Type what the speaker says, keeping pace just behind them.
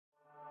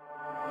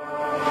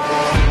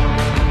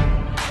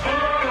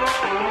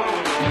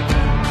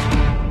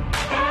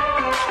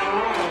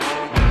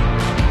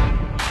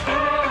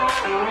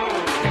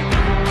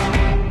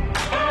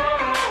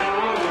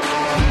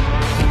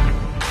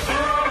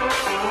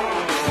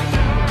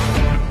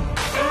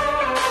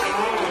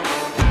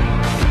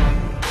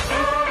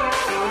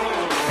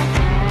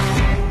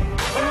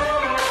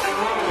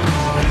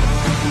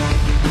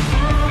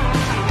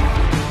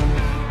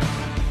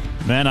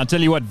And I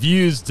tell you what,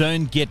 views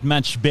don't get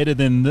much better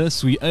than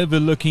this. We're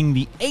overlooking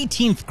the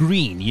 18th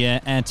green here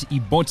at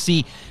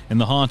Ebotse in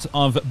the heart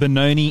of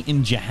Benoni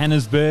in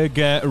Johannesburg.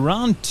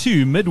 Round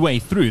 2, midway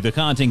through the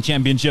Gauteng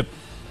Championship,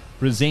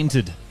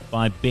 presented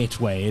by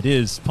BETWAY. It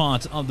is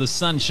part of the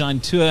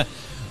Sunshine Tour,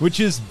 which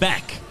is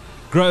back,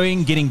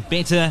 growing, getting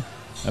better.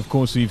 Of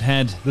course, we've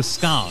had the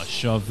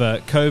scourge of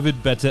COVID,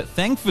 but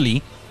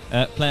thankfully,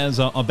 players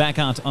are back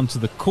out onto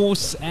the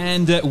course,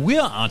 and we're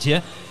out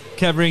here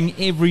covering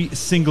every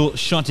single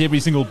shot, every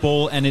single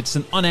ball, and it's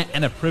an honor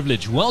and a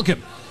privilege.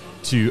 Welcome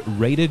to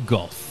Raider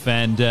Golf.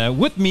 And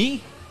with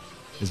me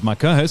is my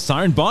co-host,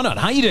 Tyron.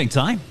 How are you doing,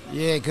 Ty?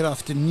 Yeah, good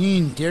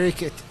afternoon,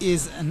 Derek. It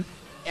is an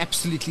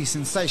absolutely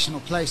sensational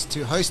place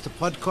to host a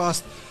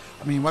podcast.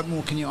 I mean, what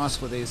more can you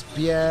ask for? There's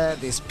beer,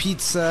 there's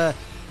pizza,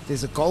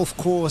 there's a golf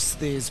course,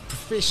 there's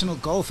professional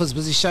golfers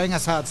busy showing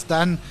us how it's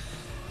done.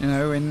 You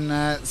know,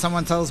 when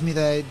someone tells me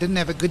they didn't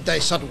have a good day,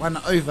 shot one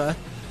over,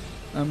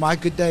 my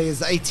good day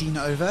is 18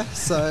 over.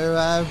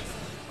 So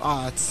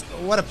it's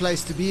what a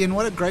place to be and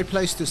what a great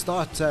place to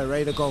start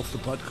Raider Golf, the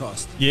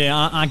podcast.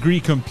 Yeah, I agree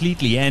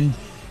completely. And,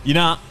 you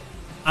know,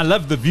 I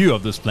love the view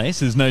of this place,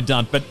 there's no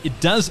doubt, but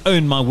it does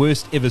own my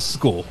worst ever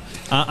score.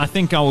 I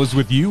think I was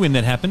with you when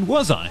that happened,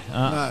 was I?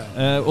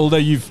 No. Although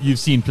you've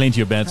seen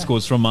plenty of bad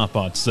scores from my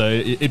part, so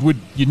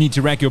you need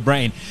to rack your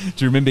brain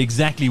to remember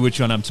exactly which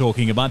one I'm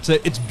talking about. So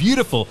it's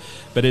beautiful,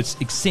 but it's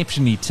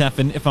exceptionally tough,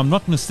 and if I'm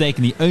not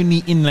mistaken, the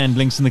only inland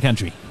links in the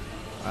country.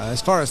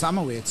 As far as I'm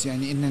aware, it's the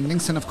only inland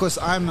links, and of course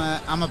I'm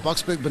a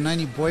Boksburg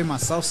Benoni boy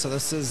myself, so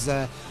this is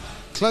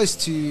close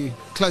to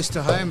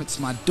home. It's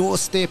my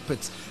doorstep.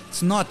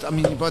 It's not, I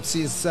mean,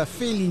 Ebotse is a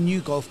fairly new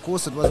golf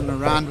course. It wasn't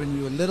around when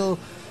we were little.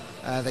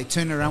 They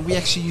turned around. We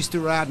actually used to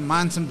ride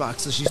mountain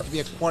bikes. This used to be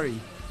a quarry.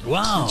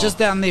 Wow. Just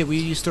down there, we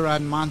used to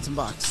ride mountain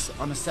bikes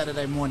on a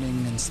Saturday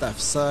morning and stuff.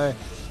 So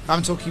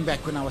I'm talking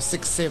back when I was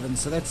 6, 7.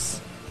 So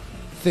that's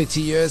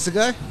 30 years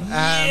ago.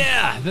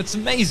 Yeah, that's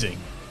amazing.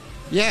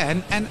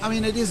 Yeah, and I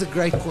mean, it is a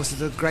great course.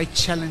 It's a great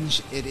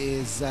challenge. It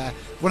is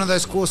one of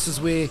those courses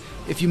where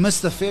if you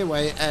miss the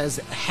fairway as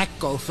hack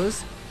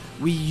golfers,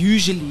 we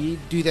usually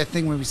do that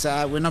thing where we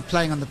say, we're not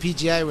playing on the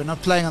PGA, we're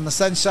not playing on the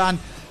Sunshine,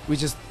 we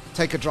just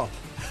take a drop.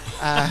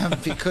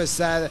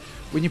 Because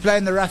when you play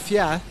in the rough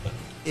here,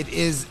 it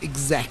is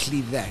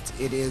exactly that.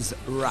 It is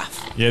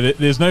rough. Yeah,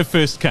 there's no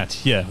first cut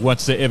here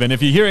whatsoever. And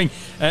if you're hearing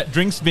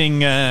drinks being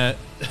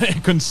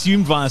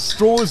consumed via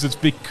straws, it's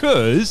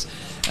because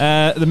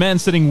the man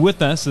sitting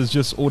with us has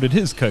just ordered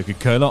his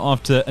Coca-Cola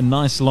after a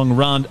nice long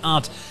round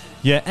out.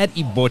 Yeah, at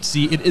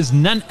Ebotse, it is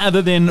none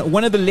other than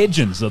one of the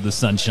legends of the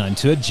Sunshine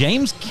Tour,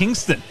 James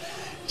Kingston.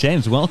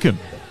 James, welcome.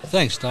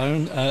 Thanks,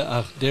 Tyron.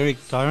 Derek,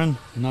 Tyron,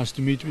 nice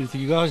to meet with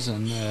you guys.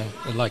 And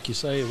like you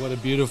say, what a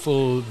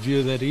beautiful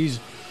view that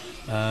is.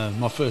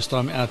 My first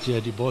time out here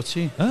at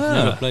Ebotse.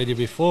 Never played here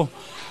before.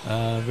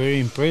 Very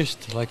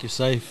impressed. Like you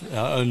say,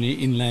 our only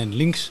inland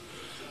links.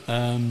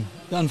 The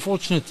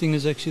unfortunate thing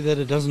is actually that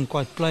it doesn't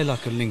quite play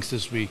like a links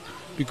this week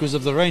because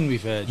of the rain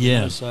we've had. Yeah.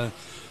 You know, so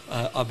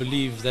I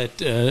believe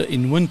that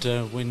in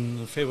winter, when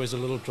the fairway's a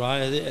little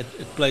drier, it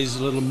plays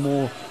a little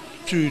more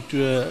true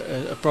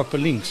to a proper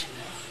links.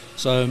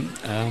 So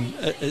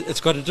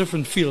it's got a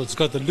different feel. It's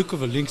got the look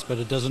of a links, but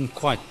it doesn't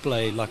quite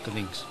play like a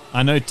links.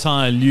 I know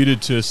Ty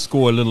alluded to a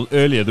score a little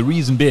earlier. The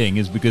reason being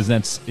is because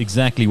that's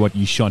exactly what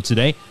you shot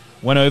today.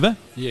 1 over?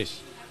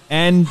 Yes.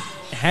 And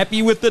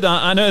happy with it.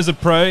 I know as a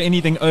pro,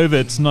 anything over,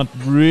 it's not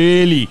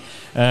really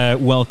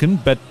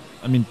welcomed. But,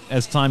 I mean,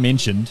 as Ty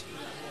mentioned,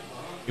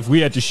 if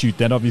we had to shoot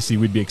that, obviously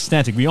we'd be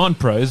ecstatic. We aren't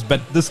pros,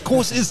 but this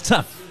course is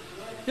tough.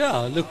 Yeah,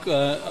 look,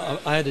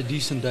 I had a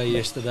decent day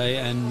yesterday,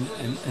 and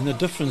the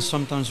difference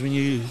sometimes when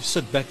you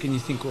sit back and you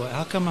think, well,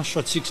 how come I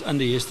shot 6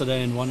 under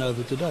yesterday and 1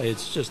 over today?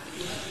 It's just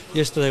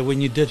yesterday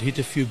when you did hit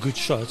a few good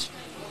shots,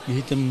 you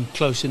hit them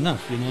close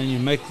enough, you know, and you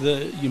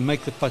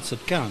make the putts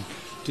that count.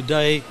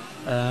 Today,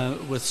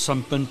 with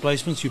some pin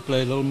placements, you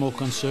play a little more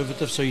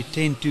conservative, so you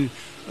tend to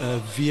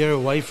veer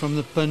away from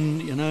the pin,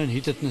 you know, and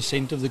hit it in the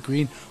center of the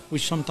green,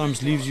 which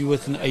sometimes leaves you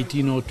with an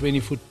 18 or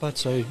 20-foot putt,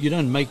 so you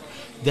don't make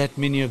that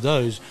many of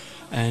those.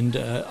 And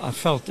I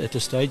felt at the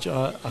stage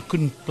I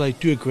couldn't play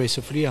too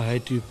aggressively. I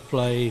had to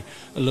play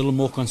a little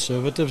more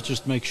conservative,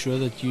 just make sure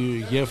that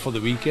you're here for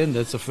the weekend.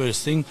 That's the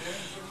first thing.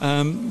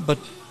 But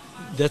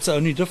that's the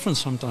only difference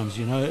sometimes,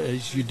 you know,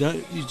 is you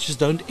just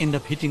don't end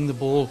up hitting the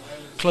ball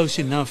close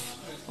enough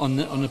on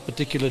a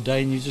particular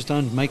day, and you just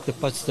don't make the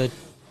putts that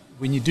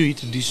when you do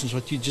hit a decent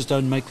shot, you just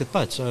don't make the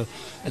putt. So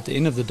at the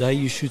end of the day,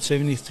 you shoot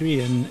 73,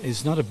 and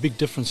it's not a big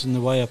difference in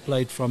the way I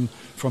played from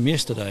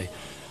yesterday.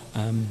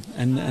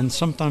 And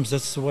sometimes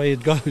that's the way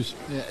it goes.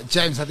 Yeah,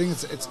 James, I think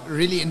it's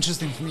really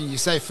interesting for me. You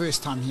say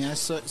first time here,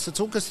 so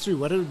talk us through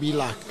what it would be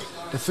like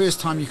the first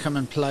time you come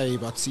and play.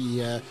 But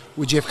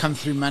would you have come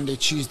through Monday,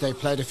 Tuesday,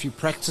 played a few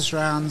practice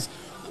rounds,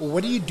 or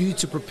what do you do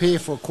to prepare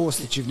for a course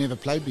that you've never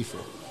played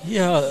before?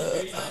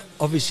 Yeah,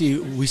 obviously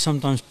we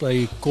sometimes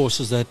play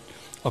courses that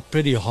are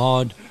pretty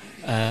hard,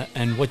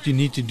 and what you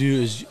need to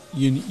do is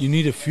you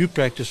need a few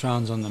practice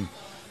rounds on them.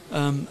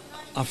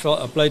 I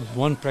played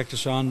one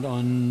practice round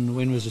on,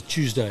 when was it,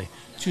 Tuesday,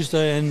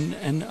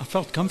 and I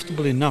felt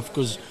comfortable enough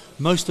because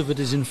most of it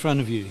is in front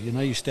of you. You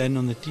know, you stand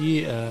on the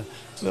tee,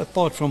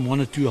 apart from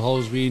one or two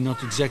holes where you're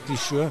not exactly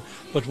sure.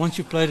 But once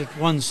you've played it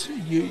once,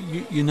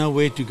 you know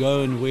where to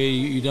go and where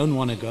you don't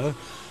want to go.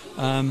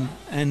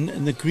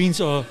 And the greens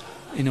are,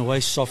 in a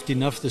way, soft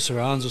enough. The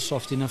surrounds are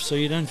soft enough, so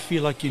you don't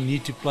feel like you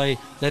need to play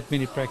that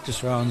many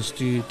practice rounds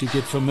to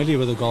get familiar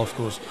with the golf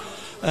course.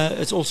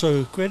 It's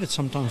also credit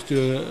sometimes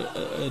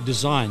to a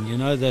design, you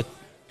know, that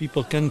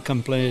people can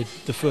come play it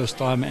the first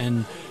time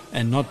and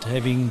not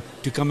having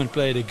to come and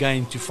play it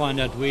again to find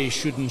out where you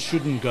should and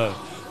shouldn't go.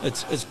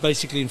 It's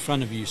basically in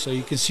front of you, so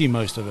you can see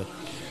most of it.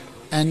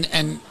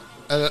 And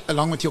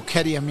along with your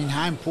caddy, I mean,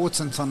 how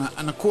important on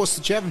a course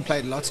that you haven't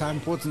played lots, how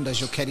important does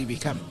your caddy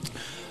become?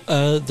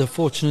 The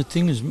fortunate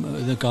thing is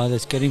the guy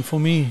that's caddying for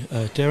me,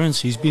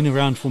 Terence, he's been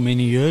around for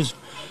many years.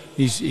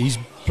 He's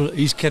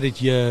caddied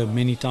here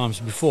many times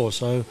before,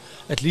 so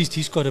at least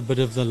he's got a bit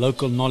of the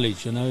local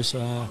knowledge, you know.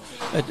 So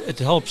it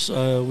helps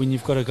when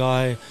you've got a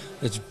guy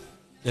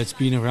that's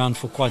been around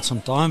for quite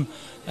some time,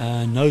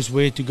 knows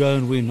where to go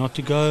and where not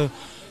to go,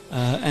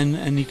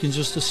 and he can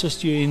just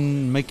assist you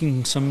in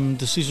making some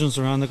decisions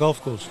around the golf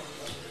course.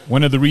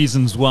 One of the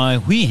reasons why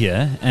we're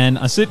here, and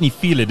I certainly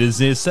feel it, is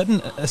there's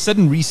a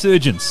sudden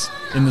resurgence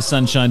in the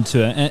Sunshine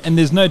Tour, and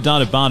there's no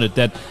doubt about it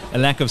that a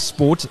lack of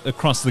sport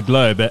across the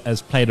globe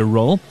has played a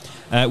role.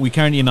 We're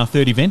currently in our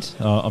third event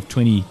of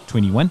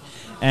 2021,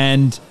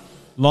 and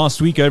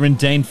last week over in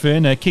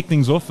Dainfern kicked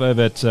things off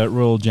over at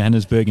Royal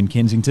Johannesburg in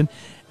Kensington,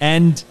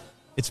 and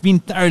it's been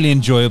thoroughly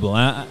enjoyable.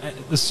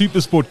 The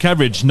super sport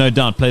coverage, no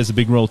doubt, plays a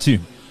big role too.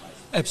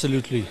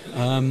 Absolutely.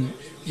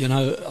 You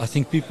know, I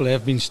think people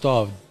have been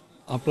starved.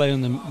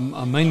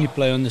 I mainly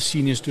play on the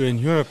seniors tour in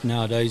Europe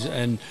nowadays,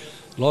 and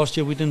last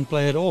year we didn't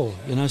play at all.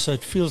 You know, so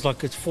it feels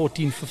like it's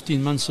 14,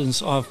 15 months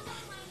since I've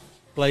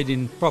played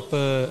in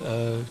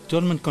proper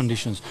tournament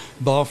conditions,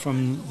 bar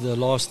from the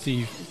last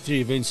three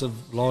events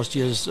of last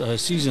year's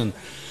season.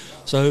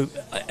 So,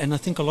 and I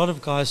think a lot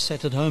of guys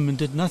sat at home and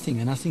did nothing,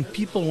 and I think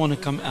people want to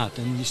come out,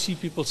 and you see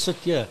people sit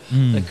here,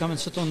 they come and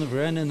sit on the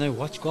veranda and they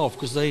watch golf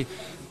because they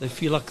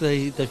feel like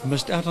they've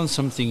missed out on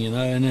something, you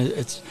know, and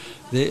it's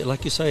there,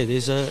 like you say,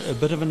 there's a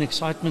bit of an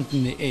excitement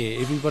in the air.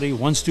 Everybody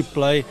wants to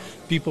play,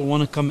 people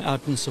want to come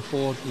out and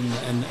support,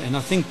 and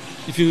I think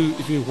if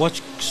you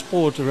watch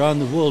sport around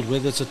the world,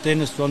 whether it's a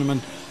tennis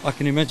tournament, I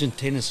can imagine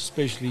tennis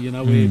especially, you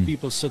know, where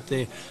people sit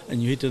there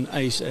and you hit an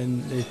ace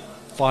and there's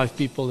 5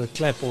 people that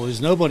clap or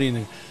there's nobody in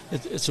it.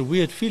 It's a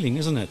weird feeling,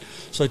 isn't it?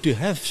 So to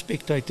have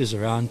spectators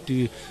around,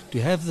 to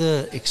have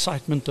the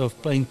excitement of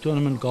playing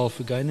tournament golf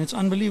again, it's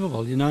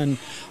unbelievable, you know. And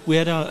we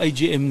had our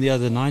AGM the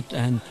other night,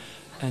 and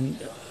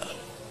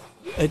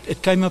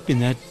it came up in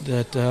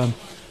that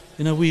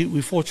you know,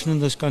 we're fortunate in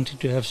this country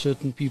to have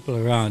certain people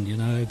around, you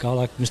know, a guy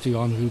like Mr.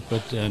 Jan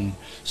Rupert and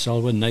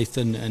Selwyn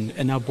Nathan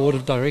and our board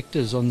of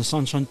directors on the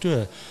Sunshine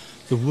Tour.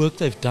 The work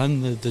they've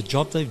done, the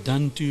job they've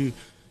done to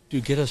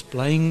get us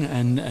playing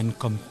and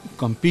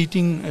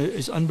competing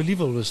is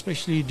unbelievable,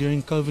 especially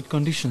during COVID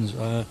conditions.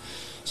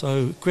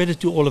 So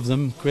credit to all of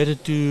them,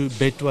 credit to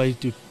Betway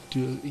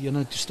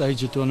to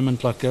stage a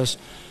tournament like this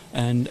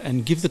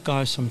and give the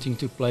guys something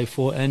to play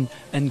for and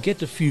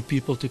get a few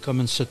people to come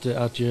and sit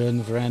out here in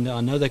the veranda.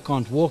 I know they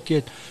can't walk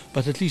yet,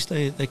 but at least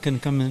they can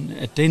come and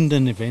attend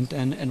an event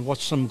and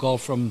watch some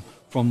golf from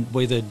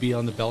whether it be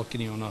on the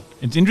balcony or not.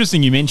 It's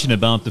interesting you mention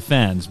about the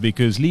fans,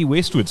 because Lee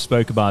Westwood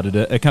spoke about it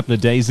a couple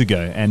of days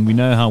ago, and we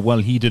know how well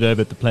he did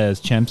over at the Players'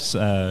 Champs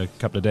a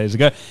couple of days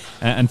ago.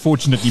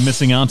 Unfortunately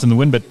missing out on the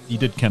win, but he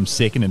did come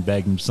second and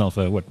bagged himself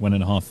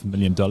 $1.5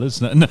 million.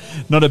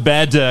 Not a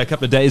bad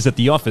couple of days at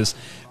the office,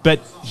 but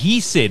he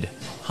said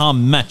how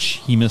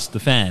much he missed the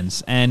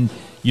fans, and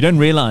you don't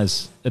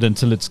realize it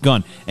until it's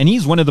gone. And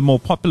he's one of the more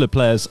popular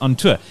players on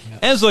tour. Yeah.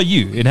 As are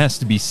you, it has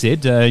to be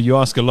said. You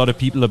ask a lot of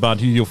people about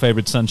who your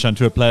favorite Sunshine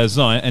Tour players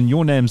are, and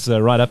your name's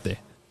right up there.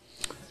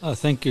 Oh,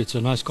 thank you. It's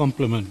a nice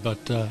compliment.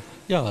 But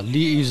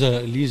Lee is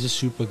a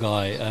super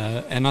guy.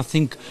 And I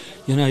think,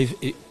 you know,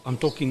 if I'm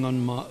talking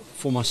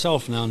for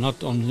myself now,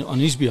 not on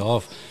his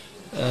behalf.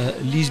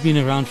 Lee's been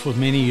around for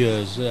many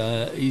years.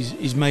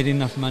 He's made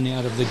enough money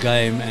out of the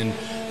game,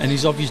 and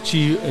he's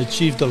obviously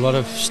achieved a lot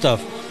of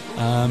stuff.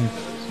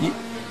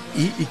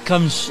 He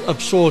comes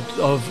up short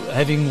of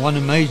having won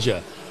a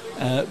major,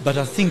 but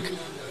I think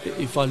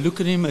if I look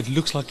at him, it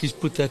looks like he's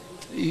put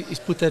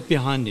that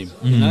behind him,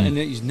 you know, and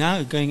he's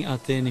now going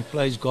out there and he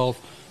plays golf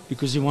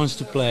because he wants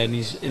to play, and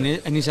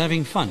he's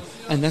having fun,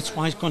 and that's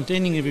why he's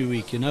contending every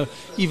week, you know,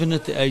 even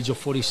at the age of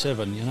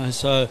 47, you know.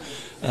 So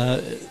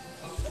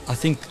I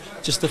think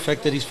just the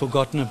fact that he's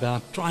forgotten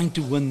about trying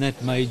to win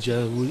that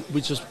major,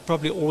 which has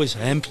probably always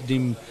hampered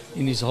him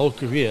in his whole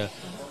career.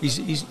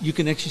 You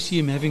can actually see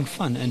him having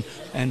fun,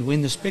 and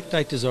when the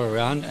spectators are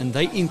around and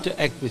they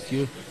interact with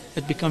you,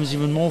 it becomes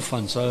even more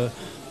fun. So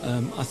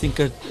I think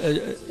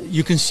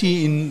you can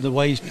see in the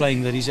way he's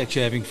playing that he's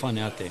actually having fun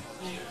out there.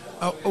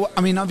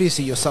 I mean,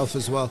 obviously yourself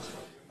as well.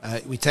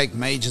 we take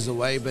majors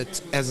away,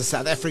 but as a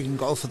South African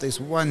golfer, there's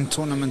one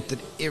tournament that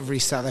every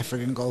South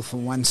African golfer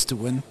wants to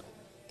win.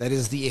 That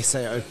is the SA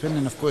Open,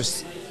 and of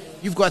course,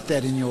 you've got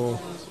that in your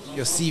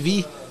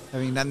CV,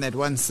 having done that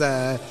once.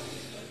 I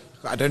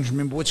don't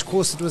remember which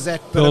course it was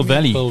at. Pearl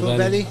Valley. Pearl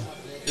Valley.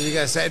 There you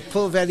go. So at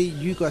Pearl Valley,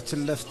 you got to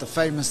lift the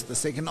famous, the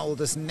second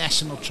oldest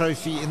national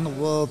trophy in the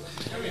world.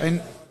 And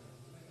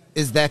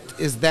is that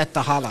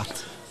the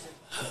highlight?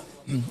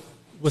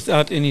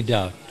 Without any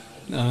doubt.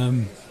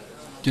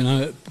 You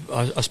know,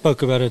 I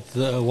spoke about it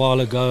a while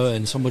ago,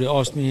 and somebody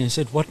asked me and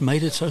said, what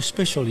made it so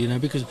special? You know,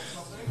 because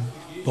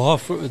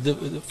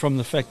from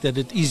the fact that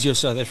it is your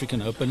South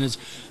African Open, it's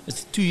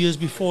 2 years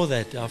before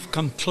that. I've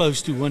come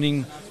close to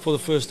winning for the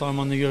first time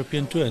on the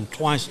European Tour, and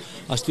twice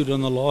I stood on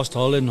the last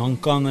hole in Hong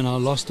Kong and I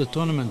lost the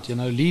tournament, you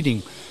know,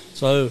 leading.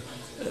 So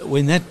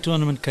when that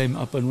tournament came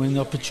up, and when the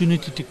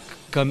opportunity to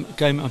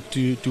came up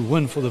to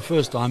win for the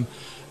first time,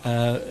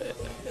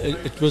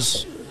 it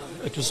was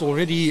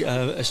already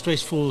a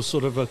stressful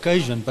sort of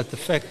occasion, but the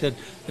fact that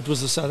it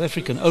was the South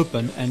African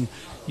Open and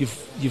you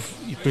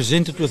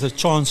presented with a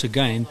chance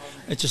again,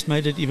 it just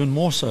made it even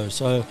more so.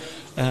 So,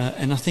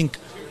 and I think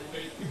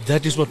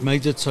that is what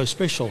made it so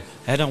special.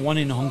 Had I won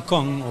in Hong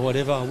Kong or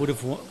whatever, I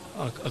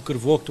could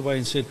have walked away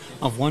and said,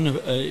 I've won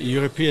a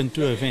European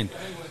Tour event.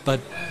 But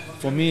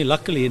for me,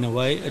 luckily in a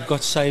way, it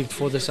got saved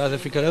for the South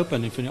African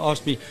Open. If you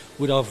asked me,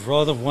 would I have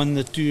rather won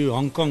the 2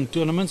 Hong Kong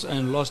tournaments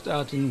and lost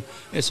out in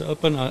SA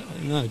Open?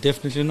 No,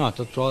 definitely not.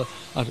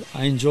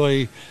 I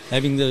enjoy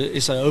having the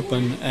SA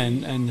Open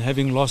and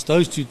having lost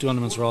those 2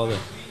 tournaments rather.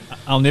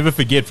 I'll never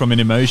forget, from an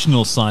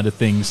emotional side of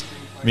things,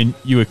 I mean,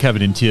 you were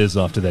covered in tears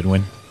after that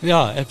win.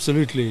 Yeah,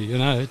 absolutely. You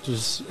know, it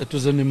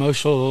was an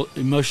emotional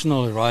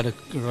roller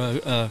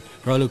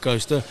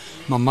coaster.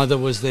 My mother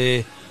was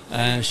there.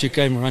 She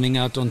came running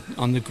out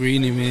on the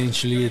green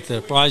eventually at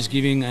the prize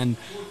giving, and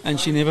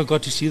she never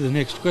got to see the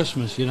next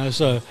Christmas. You know,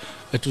 so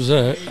it was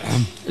a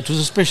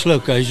special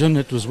occasion.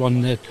 It was one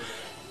that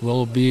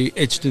will be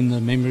etched in the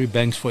memory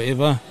banks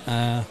forever.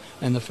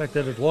 And the fact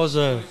that it was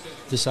the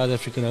South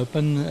African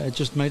Open, it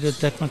just made it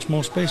that much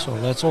more special.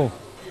 That's all.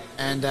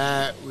 And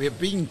we're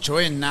being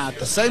joined now at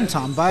the same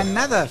time by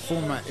another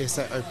former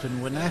SA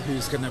Open winner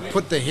who's going to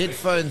put the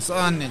headphones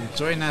on and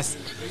join us.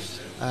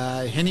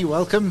 Hennie,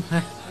 welcome.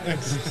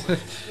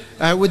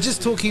 We're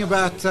just talking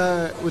about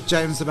with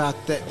James about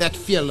that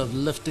feel of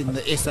lifting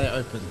the SA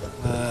Open,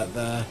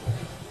 the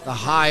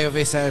high of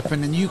SA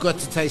Open, and you got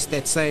to taste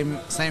that same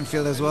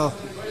feel as well.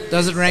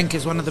 Does it rank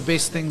as one of the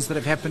best things that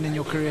have happened in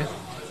your career?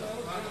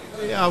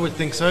 Yeah, I would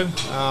think so.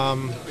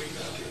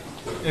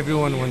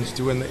 Everyone wants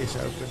to win the SA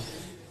Open.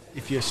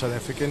 If you're South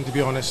African, to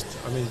be honest,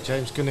 I mean,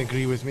 James can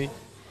agree with me.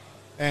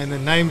 And the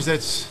names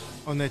that's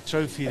on that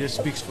trophy, that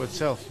speaks for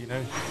itself, you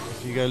know.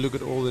 If you go look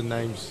at all the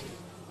names,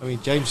 I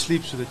mean, James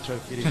sleeps with the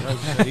trophy, so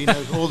he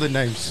knows all the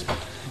names.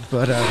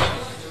 But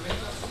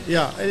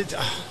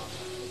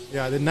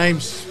the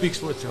names speaks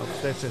for itself.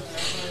 That's it.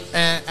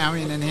 I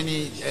mean, and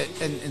Hennie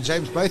and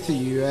James, both of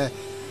you,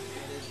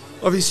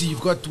 obviously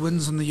you've got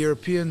wins on the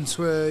European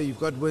Tour,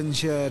 you've got wins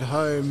here at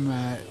home.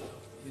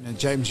 You know,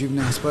 James, you've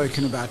now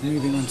spoken about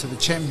moving on to the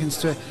Champions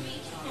Tour.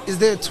 Is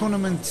there a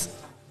tournament?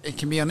 It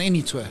can be on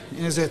any tour.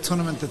 Is there a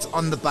tournament that's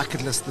on the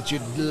bucket list that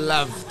you'd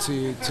love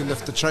to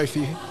lift the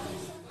trophy?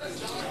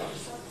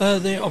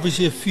 There are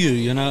obviously a few,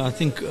 you know. I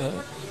think,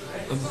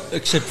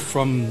 except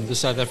from the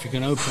South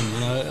African Open, you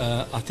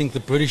know, I think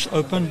the British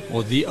Open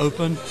or the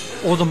Open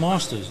or the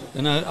Masters.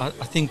 You know,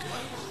 I think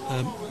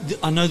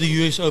I know the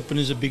US Open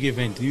is a big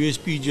event, the US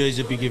PGA is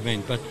a big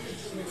event, but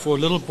for a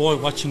little boy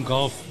watching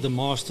golf, the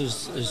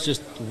Masters is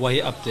just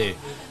way up there.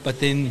 But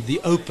then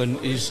the Open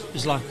is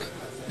like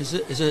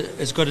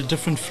it's got a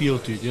different feel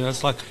to it. You know,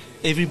 it's like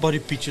everybody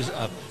pitches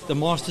up. The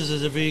Masters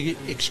is a very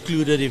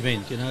excluded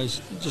event. You know,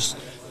 it's just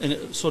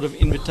sort of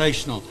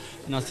invitational.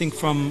 And I think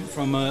from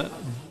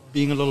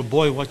being a little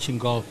boy watching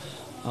golf,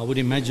 I would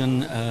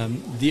imagine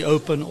the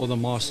Open or the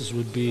Masters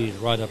would be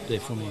right up there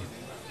for me.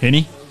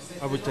 Hennie?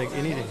 I would take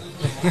anything.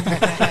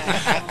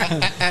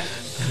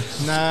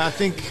 No,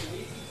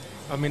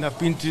 I mean, I've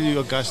been to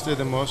Augusta,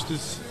 the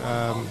Masters.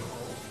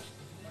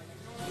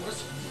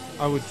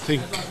 I would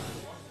think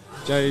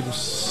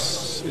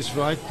James is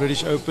right.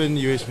 British Open,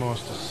 US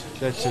Masters.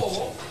 That's it.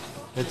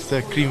 That's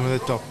the cream of the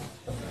top.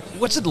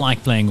 What's it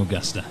like playing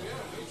Augusta?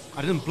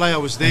 I didn't play. I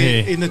was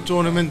there in the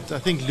tournament. I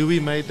think Louis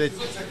made that.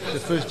 The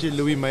first year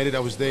Louis made it, I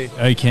was there.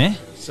 Okay.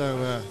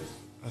 So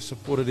I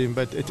supported him,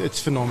 but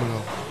it's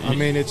phenomenal. I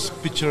mean, it's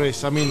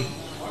picturesque. I mean,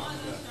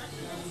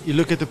 you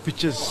look at the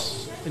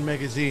pictures in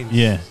magazines.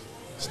 Yeah.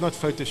 It's not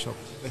Photoshop.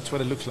 That's what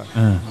it looks like.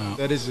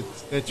 That is it.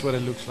 That's what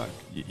it looks like.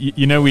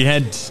 You know, we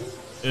had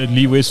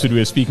Lee Westwood. We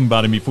were speaking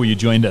about him before you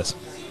joined us.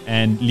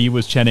 And Lee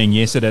was chatting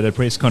yesterday at a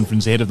press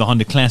conference ahead of the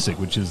Honda Classic,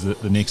 which is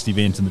the next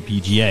event in the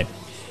PGA.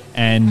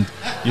 And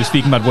you're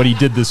speaking about what he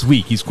did this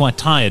week. He's quite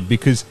tired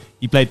because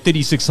he played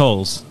 36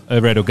 holes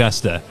over at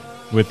Augusta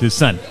with his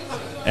son.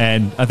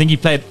 And I think he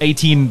played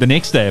 18 the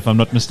next day, if I'm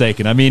not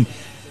mistaken. I mean,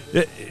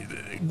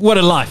 what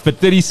a life. But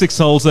 36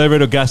 holes over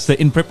at Augusta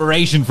in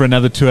preparation for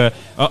another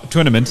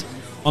tournament.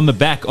 on the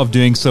back of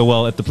doing so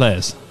well at the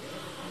Players?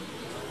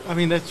 I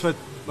mean, that's what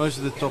most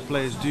of the top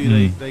players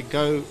do. They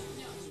go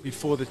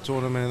before the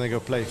tournament and they go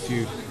play a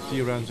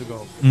few rounds of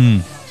golf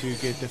to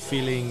get the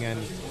feeling, and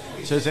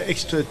so it's an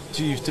extra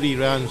 2-3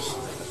 rounds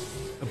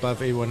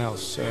above everyone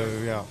else. So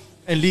yeah,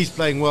 and Lee's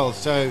playing well,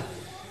 so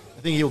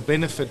I think he'll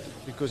benefit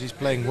because he's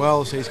playing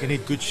well. So he's going to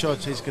hit good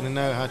shots. He's going to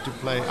know how to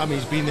play. I mean,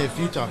 he's been there a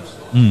few times.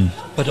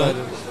 But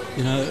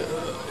you know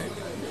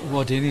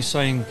what Hennie's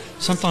saying.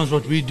 Sometimes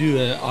what we do,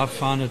 I've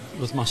found it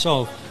with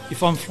myself.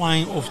 If I'm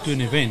flying off to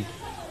an event,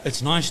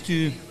 it's nice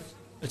to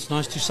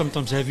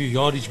sometimes have your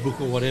yardage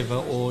book or whatever,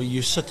 or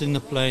you sit in the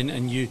plane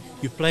and you're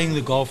playing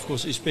the golf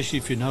course, especially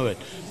if you know it.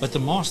 But the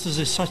Masters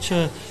is such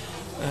a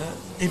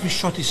every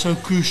shot is so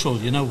crucial,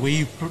 you know, where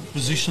you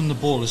position the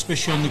ball,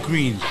 especially on the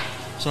greens.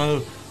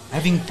 So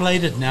having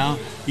played it now,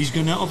 he's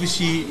going to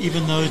obviously,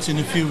 even though it's in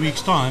a few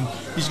weeks' time,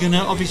 he's going to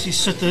obviously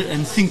sit there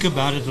and think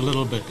about it a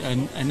little bit,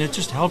 and it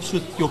just helps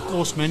with your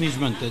course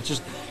management. It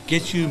just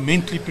gets you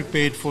mentally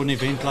prepared for an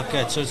event like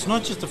that. So it's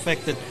not just the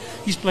fact that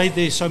he's played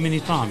there so many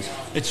times.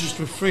 It's just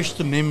refreshed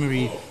the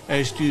memory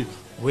as to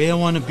where I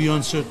want to be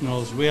on certain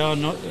holes, where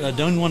I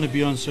don't want to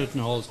be on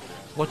certain holes,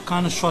 what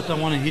kind of shot I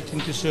want to hit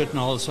into certain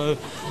holes. So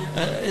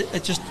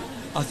it just,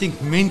 I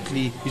think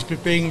mentally he's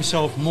preparing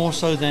himself more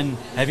so than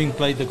having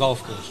played the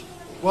golf course.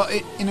 Well,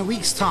 in a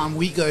week's time,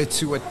 we go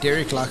to what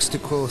Derek likes to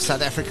call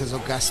South Africa's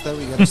Augusta.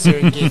 We go to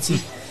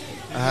Serengeti.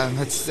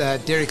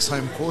 It's Derek's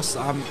home course.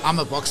 I'm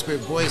a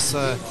Boksburg boy,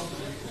 so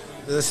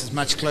this is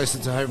much closer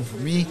to home for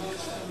me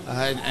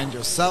and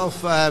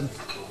yourself.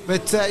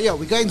 But yeah,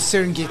 we're going to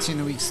Serengeti in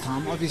a week's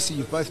time. Obviously,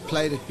 you've both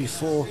played it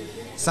before,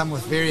 some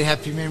with very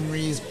happy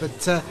memories.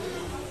 But,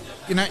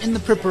 you know, in the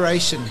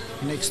preparation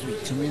next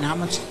week, I mean, how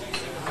much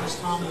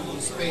time will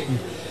you spend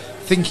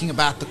thinking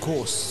about the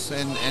course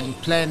and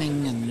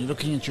planning and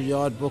looking at your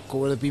yard book,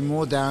 or will it be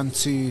more down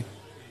to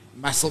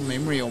muscle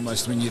memory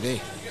almost when you're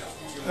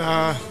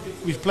there?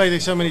 We've played there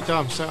so many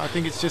times, so I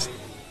think it's just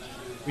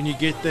when you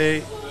get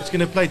there, it's going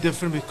to play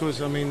different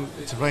because, I mean,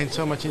 it's rained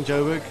so much in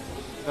Joburg.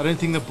 I don't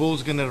think the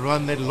ball's going to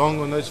run that long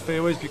on those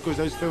fairways because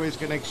those fairways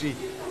can actually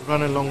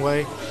run a long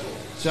way.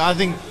 So I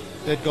think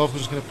that golf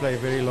is going to play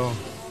very long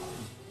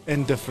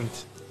and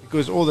different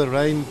because all the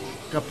rain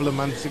a couple of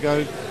months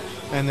ago,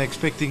 and they're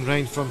expecting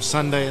rain from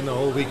Sunday and the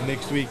whole week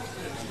next week.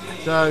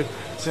 So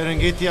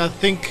Serengeti, I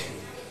think,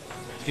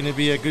 it's going to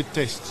be a good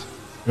test.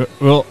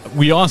 Well,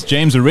 we asked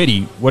James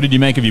already, what did you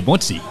make of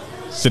Ebotse?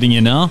 Sitting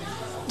here now,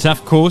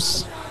 tough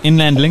course,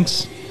 inland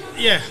links.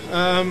 Yeah,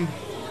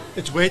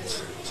 it's wet,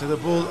 so the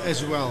ball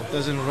as well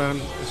doesn't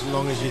run as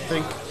long as you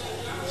think.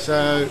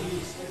 So,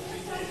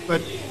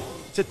 but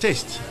it's a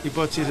test.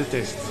 Ebotse is a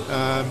test.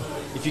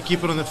 If you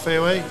keep it on the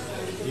fairway,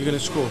 you're going to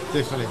score,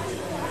 definitely.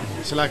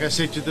 So like I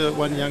said to the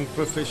one young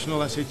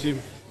professional, I said to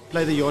him,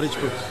 play the yardage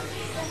book.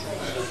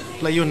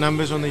 Play your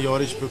numbers on the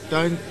yardage book.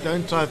 Don't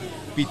try to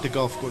beat the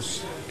golf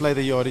course. Play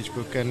the yardage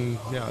book, and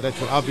yeah, that's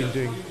what I've been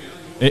doing.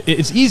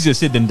 It's easier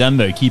said than done,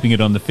 though, keeping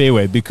it on the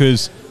fairway,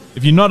 because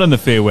if you're not on the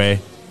fairway,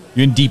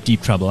 you're in deep,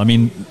 deep trouble. I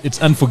mean,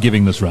 it's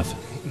unforgiving, this rough.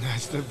 No,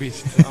 it's the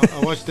beast. I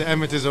watched the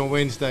amateurs on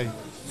Wednesday.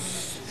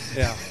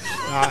 Yeah,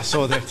 I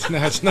saw that.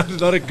 No, it's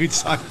not a good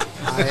sign.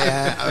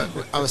 I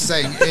was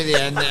saying earlier,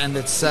 and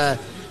it's...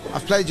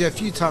 I've played you a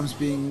few times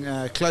being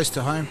close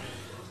to home.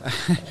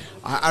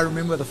 I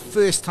remember the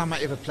first time I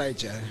ever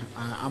played you.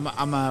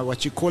 I'm a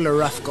what you call a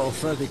rough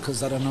golfer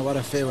because I don't know what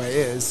a fairway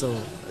is, so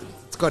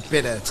it's got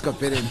better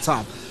in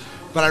time.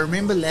 But I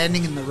remember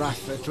landing in the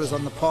rough. It was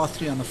on the par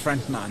 3 on the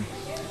front 9.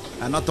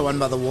 Not the one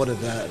by the water,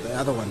 the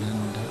other one.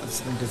 And I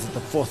think it's the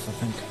 4th, I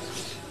think.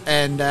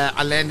 And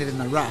I landed in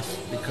the rough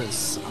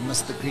because I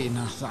missed the green.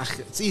 I was like,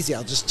 it's easy,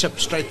 I'll just chip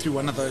straight through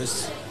one of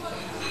those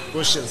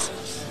bushes.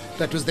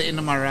 That was the end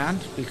of my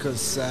round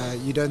because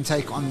you don't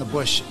take on the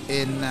bush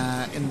in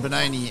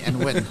Benoni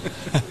and win.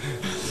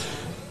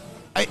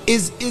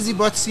 Is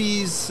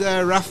Ebotse's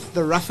rough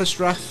the roughest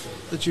rough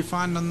that you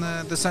find on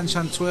the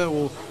Sunshine Tour,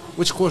 or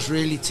which course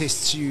really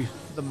tests you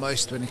the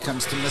most when it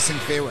comes to missing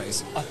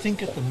fairways? I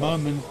think at the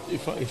moment,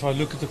 if I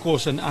look at the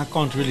course, and I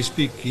can't really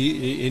speak,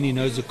 he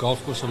knows the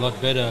golf course a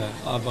lot better.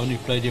 I've only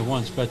played here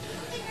once, but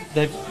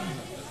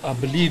I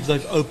believe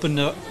they've opened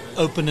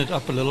it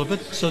up a little bit.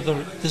 So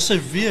the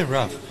severe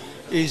rough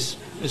is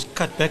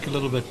cut back a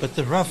little bit, but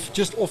the rough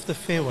just off the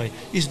fairway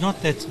is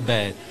not that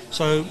bad.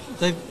 So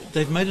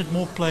they've made it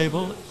more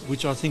playable,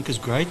 which I think is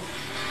great,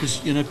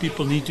 because you know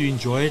people need to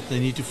enjoy it. They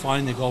need to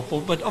find their golf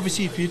ball. But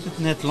obviously, if you hit it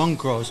in that long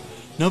grass,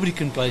 nobody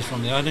can play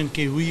from there. I don't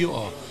care who you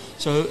are.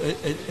 So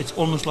it's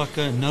almost like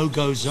a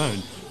no-go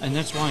zone, and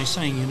that's why I'm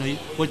saying, you know,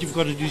 what you've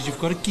got to do is you've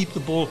got to keep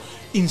the ball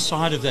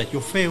inside of that.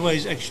 Your fairway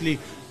is actually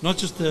not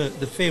just the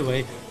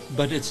fairway,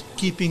 but it's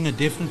keeping it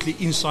definitely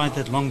inside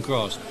that long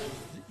grass.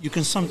 You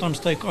can sometimes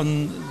take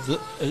on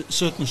a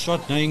certain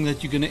shot knowing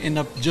that you're going to end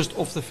up just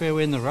off the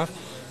fairway in the rough,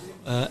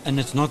 and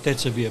it's not that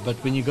severe. But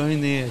when you go in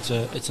there,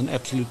 it's an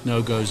absolute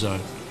no-go zone.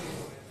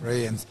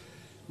 Brilliant.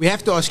 We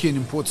have to ask you an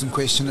important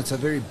question. It's a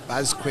very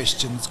buzz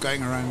question. It's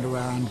going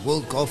around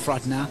World Golf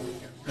right now.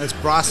 That's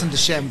Bryson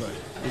DeChambeau.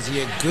 Is he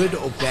a good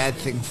or bad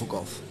thing for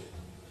golf?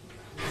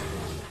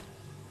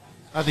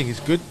 I think it's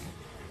good.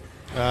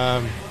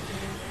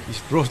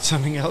 He's brought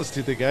something else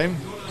to the game.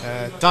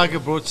 Tiger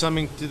brought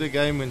something to the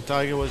game when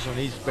Tiger was on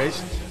his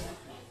best.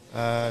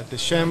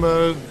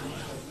 DeChambeau,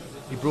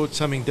 he brought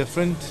something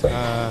different.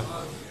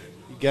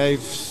 He gave,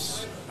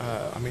 he's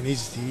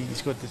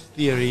got this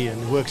theory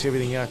and works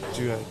everything out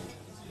to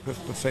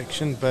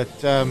perfection. But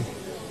to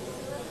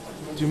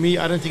me,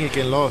 I don't think it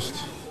can last.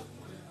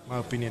 My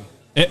opinion.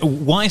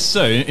 Why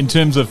so? In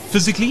terms of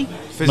physically,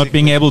 not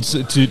being able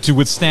to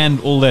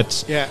withstand all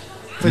that. Yeah.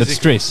 That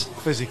stress.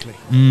 Physically.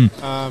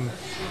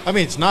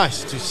 It's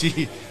nice to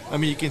see.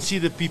 You can see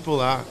the people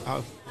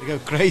they go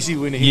crazy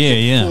when they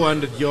hit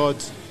 400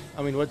 yards.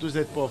 What was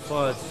that par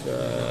 5?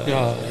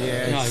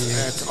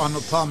 That's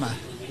Arnold Palmer.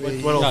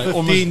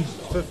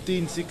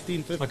 15,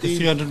 16, 15. Like a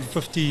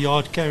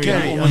 350-yard carry.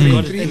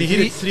 And he hit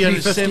it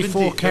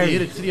 370. carry. He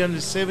hit it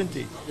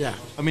 370. Yeah.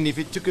 If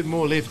he took it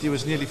more left, he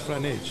was nearly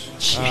front edge.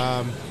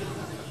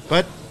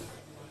 But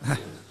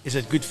is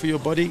it good for your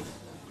body?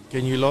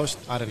 Can you last?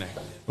 I don't know.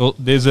 Well,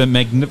 there's a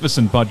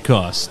magnificent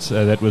podcast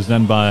that was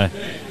done by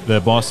the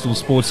Barstool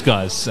Sports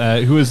guys.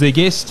 Who was their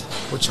guest?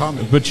 Butch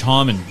Harmon. Butch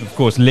Harmon, of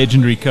course,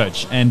 legendary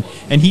coach. And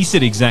he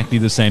said exactly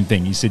the same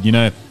thing. He said,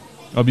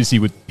 obviously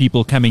with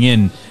people coming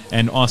in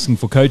and asking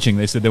for coaching,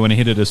 they said they want to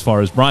hit it as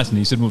far as Bryson.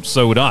 He said, well,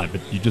 so would I, but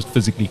you just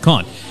physically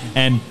can't.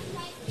 And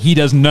he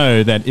doesn't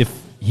know that if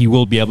he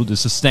will be able to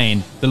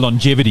sustain the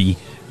longevity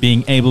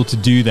being able to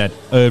do that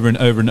over and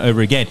over and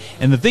over again.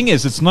 And the thing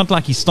is, it's not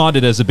like he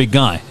started as a big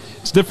guy.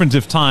 It's different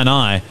if Ty and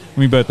I,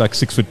 we're both like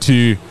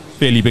 6'2",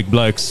 fairly big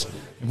blokes.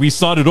 If we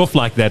started off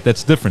like that,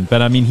 that's different.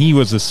 But he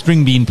was a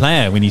string bean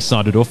player when he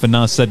started off, and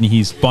now suddenly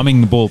he's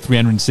bombing the ball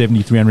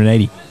 370,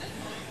 380.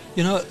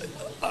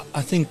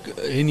 I think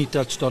Hennie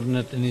touched on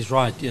it and he's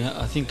right.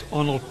 I think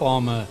Arnold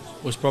Palmer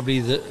was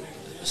probably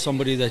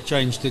somebody that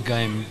changed the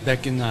game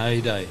back in the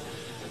heyday.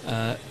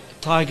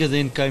 Tiger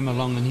then came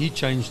along and he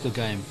changed the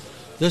game.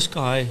 This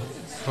guy,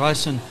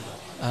 Bryson,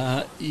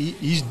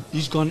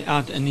 he's gone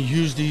out and he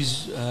used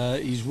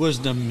his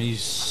wisdom,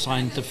 his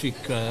scientific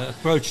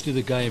approach to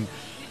the game,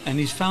 and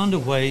he's found a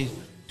way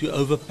to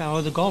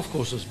overpower the golf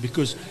courses,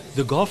 because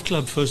the golf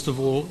club, first of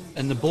all,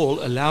 and the ball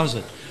allows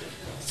it.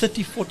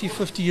 30, 40,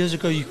 50 years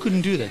ago, you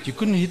couldn't do that. You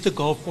couldn't hit the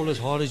golf ball as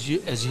hard as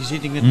he's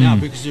hitting it now,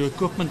 because your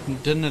equipment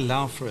didn't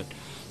allow for it.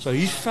 So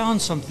he's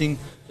found something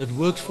that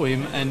works for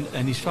him,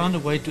 and he's found a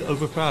way to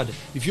overpower it.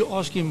 If you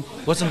ask him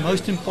what's the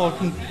most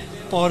important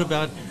part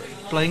about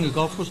playing a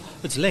golf course,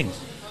 it's length.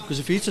 Because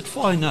if he hits it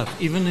far enough,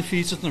 even if he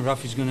hits it in the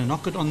rough, he's going to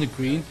knock it on the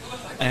green,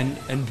 and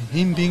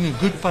him being a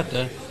good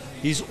putter,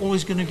 he's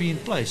always going to be in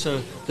play.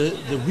 So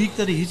the week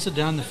that he hits it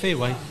down the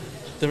fairway,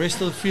 the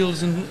rest of the field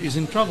is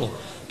in trouble.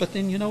 But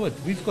then, you know what,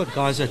 we've got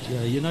guys that,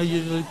 you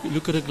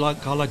look at a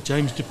guy like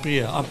James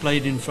Dupree. I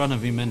played in front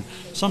of him, and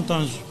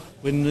sometimes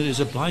when there's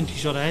a blind tee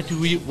shot, I had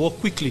to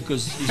walk quickly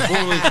because his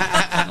ball was,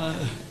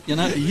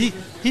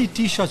 he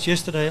tee shots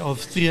yesterday of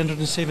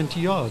 370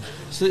 yards,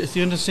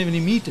 370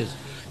 meters,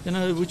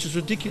 which is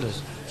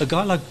ridiculous. A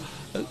guy like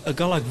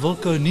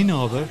Wilco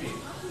Nienhaber,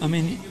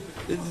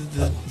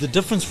 the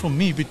difference for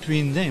me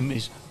between them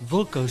is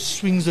Wilco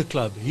swings the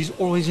club. He's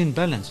always in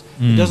balance.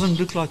 It doesn't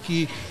look like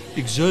he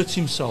exerts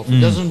himself.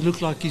 It doesn't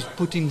look like he's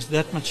putting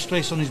that much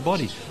stress on his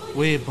body,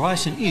 where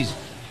Bryson is.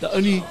 The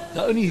only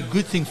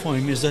good thing for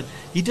him is that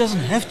he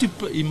doesn't have to.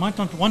 He might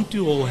not want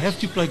to or have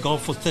to play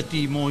golf for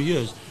 30 more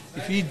years.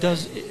 If he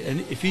does,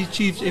 and if he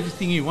achieves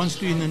everything he wants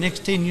to in the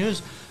next 10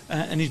 years,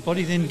 and his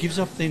body then gives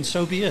up, then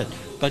so be it.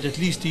 But at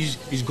least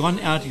he's gone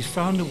out. He's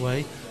found a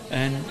way,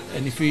 and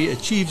if he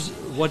achieves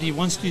what he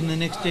wants to in the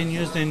next 10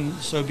 years, then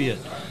so be it.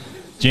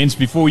 Gents,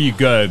 before you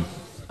go,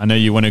 I know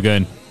you want to go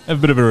and have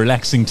a bit of a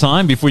relaxing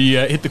time before you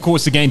hit the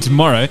course again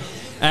tomorrow.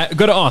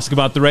 Got to ask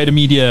about the Raider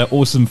Media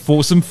Awesome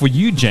Foursome. For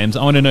you, James,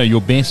 I want to know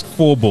your best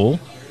 4-ball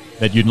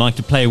that you'd like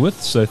to play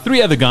with. So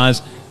 3 other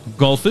guys,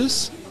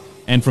 golfers,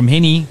 and from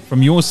Hennie,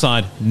 from your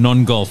side,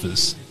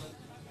 non-golfers.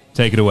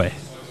 Take it away.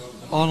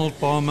 Arnold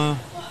Palmer,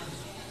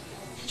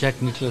 Jack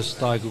Nicklaus,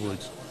 Tiger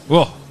Woods.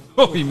 Oh,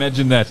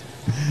 imagine that.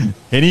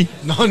 Hennie?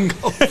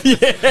 Non-golf.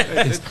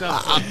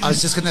 I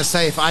was just going to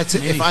say, if I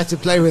had to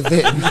play with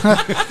them,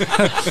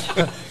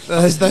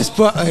 those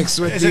poor oaks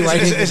would be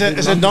waiting.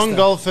 Is a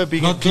non-golfer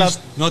being a club?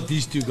 Not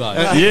these two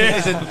guys.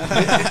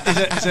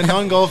 Is a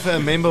non-golfer a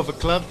member of a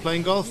club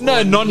playing golf?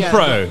 No,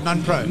 non-pro. Yeah,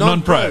 non-pro.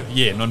 Non-pro.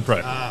 Yeah,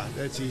 non-pro.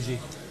 That's easy.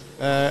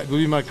 It will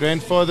be my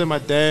grandfather, my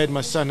dad,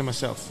 my son, and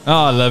myself.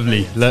 Oh,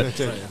 lovely.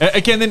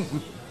 Okay, then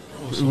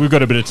we've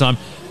got a bit of time.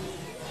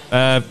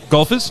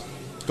 Golfers?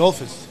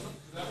 Golfers.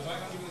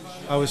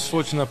 I was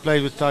fortunate I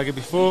played with Tiger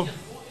before.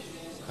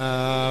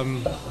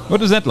 What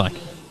was that like?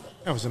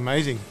 That was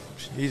amazing.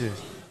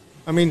 Jesus.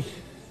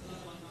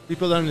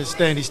 People don't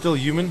understand he's still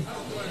human,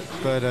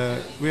 but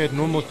we had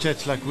normal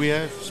chats like we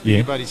have,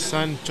 speaking about his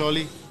son,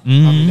 Charlie.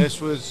 This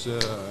was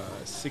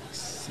 5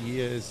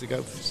 years ago.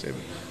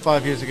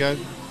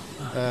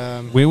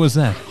 Where was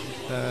that?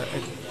 At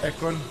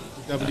Akron,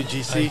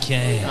 WGC.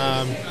 Okay.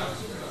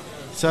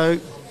 So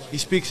he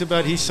speaks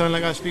about his son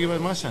like I speak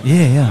about my son.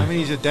 Yeah. I mean,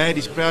 he's a dad.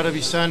 He's proud of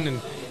his son,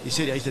 and he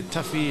said he's a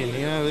toughie, and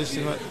this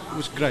and that. It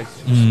was great.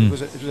 It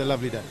was a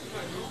lovely day.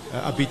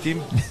 I beat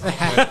him.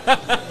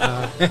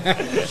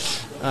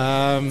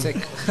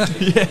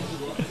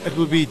 It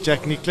will be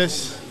Jack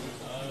Nicklaus,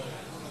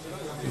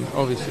 and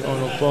obviously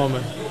Arnold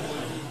Palmer,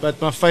 but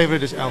my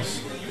favourite is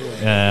Els.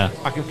 Yeah.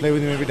 I can play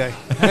with him every day.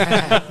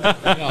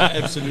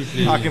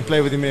 Absolutely. I can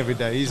play with him every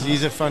day.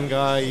 He's a fun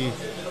guy.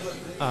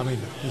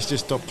 He's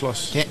just top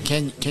class.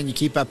 Can you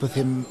keep up with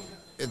him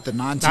at the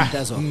 19th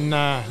as well?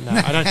 Nah,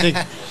 I don't think.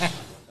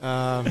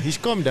 He's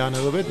calmed down a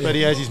little bit, but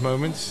he has his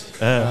moments.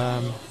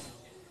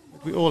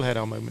 We all had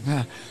our moments.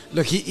 Yeah.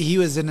 Look, he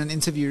was in an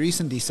interview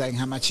recently saying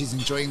how much he's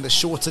enjoying the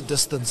shorter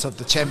distance of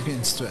the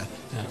Champions Tour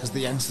because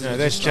the youngsters. Yeah,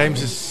 that's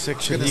James's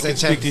section. You can James.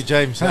 speak to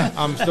James.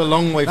 I'm still a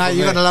long way from there.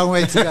 You've got a long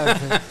way to go.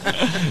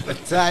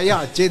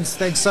 But gents,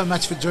 thanks so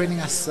much for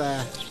joining us.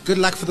 Good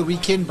luck for the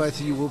weekend. Both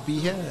of you will be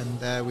here,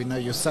 and we know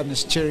your son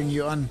is cheering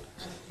you on.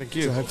 Thank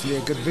you. So hopefully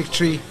a good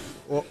victory,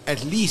 or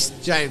at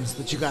least, James,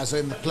 that you guys are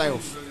in the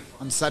playoff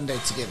on Sunday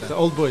together. The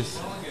old boys.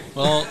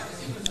 Well,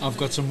 I've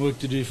got some work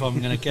to do if I'm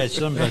going to catch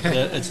them, but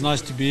it's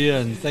nice to be here,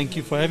 and thank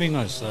you for having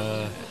us.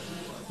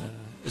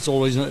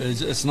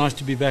 It's nice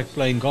to be back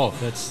playing golf.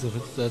 That's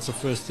the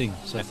first thing.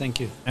 So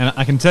thank you. And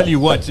I can tell you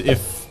what,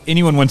 if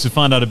anyone wants to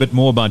find out a bit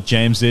more about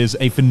James, there's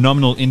a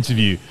phenomenal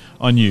interview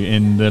on you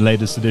in the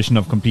latest edition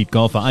of Complete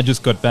Golfer. I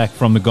just got back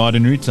from the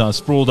garden route. I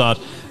sprawled out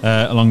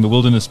along the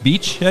Wilderness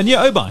Beach near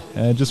Obi,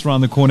 just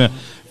around the corner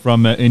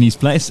from Ernie's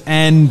place,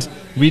 and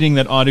reading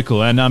that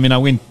article. And I mean, I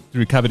went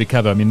through cover to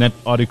cover. I mean, that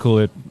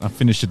article, I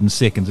finished it in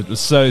seconds. It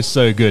was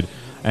so good.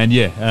 And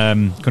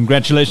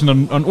congratulations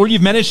on all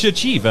you've managed to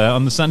achieve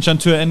on the Sunshine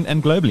Tour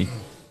and globally.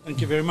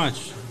 Thank you very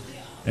much.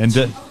 And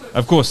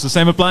of course, the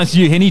same applies to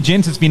you, Hennie.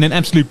 Gents, it's been an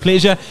absolute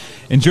pleasure.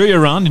 Enjoy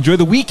your round. Enjoy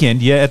the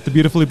weekend here at the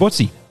beautiful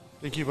Ebotse.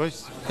 Thank you,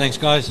 boys. Thanks,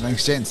 guys.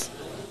 Thanks, gents.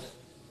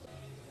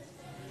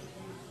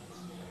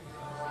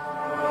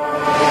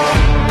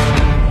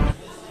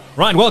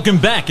 Right, welcome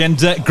back, and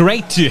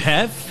great to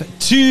have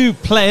two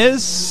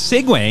players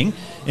segueing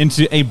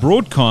into a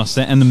broadcaster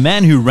and the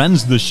man who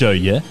runs the show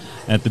here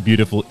at the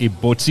beautiful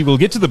Ebotse. We'll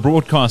get to the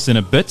broadcast in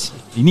a bit.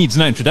 He needs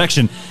no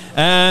introduction.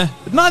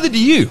 But neither do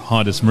you,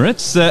 Hardus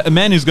Maritz, a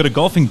man who's got a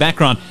golfing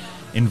background,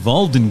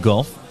 involved in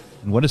golf,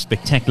 and what a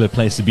spectacular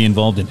place to be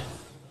involved in.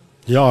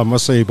 Yeah, I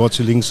must say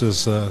Ebotse Links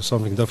is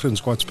something different.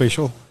 It's quite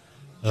special.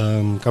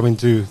 Coming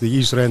to the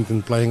East Rand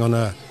and playing on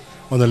a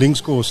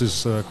links course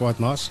is quite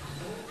nice.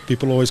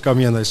 People always come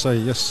here and they say,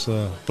 yes,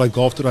 played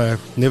golf today.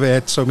 I've never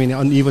had so many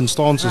uneven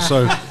stances.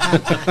 So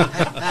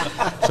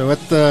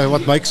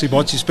what makes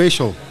Ebotse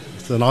special?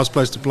 It's a nice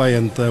place to play.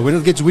 And when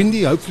it gets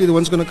windy, hopefully the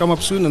wind's going to come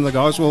up soon and the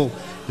guys will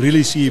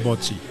really see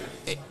Ebotse.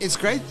 It's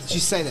great that you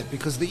say that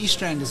because the East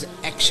Rand is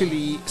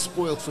actually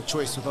spoiled for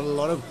choice with a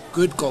lot of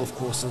good golf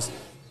courses.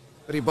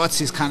 But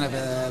Ebotse is kind of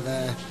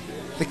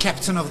the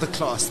captain of the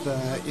class.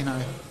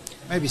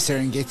 Maybe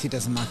Serengeti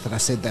doesn't like that I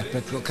said that,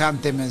 but we'll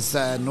count them as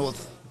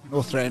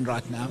North Rand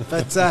right now.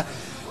 But,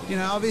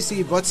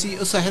 obviously Ebotse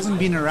also hasn't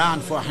been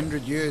around for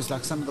 100 years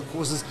like some of the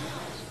courses.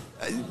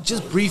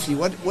 Just briefly,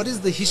 what is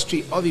the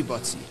history of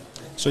Ebotse?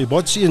 So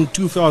Ebotse in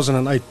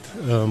 2008,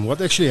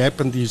 what actually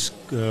happened is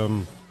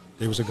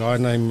there was a guy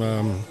named,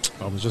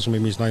 I was just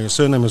remember his name, his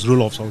surname is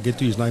Rulof, so I'll get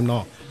to his name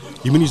now.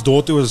 Him and his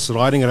daughter was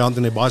riding around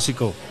on a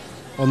bicycle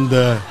on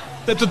the...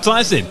 That's what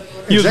I said.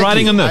 He was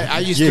riding on the... I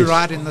used to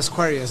ride in this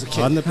quarry as a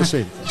kid.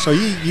 100%. So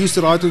he used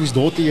to ride with his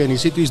daughter here, and he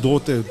said to his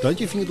daughter, don't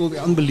you think it will be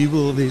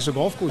unbelievable if there's a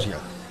golf course here?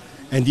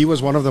 And he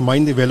was one of the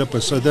main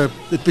developers. So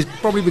it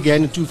probably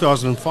began in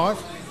 2005,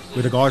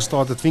 where the guys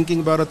started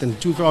thinking about it, and in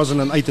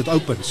 2008 it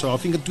opened. So I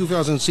think in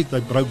 2006 they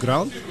broke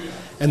ground,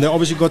 and they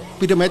obviously got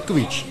Peter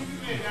Matkovich,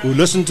 who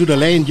listened to the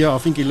land here. I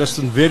think he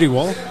listened very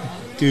well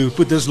to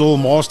put this little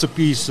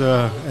masterpiece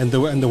and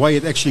the way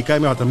it actually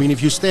came out. I mean,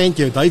 if you stand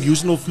here, Dave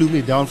Usenhoff flew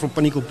me down from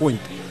Pinnacle Point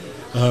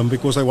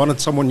because I wanted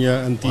someone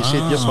here, and he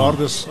said, yes,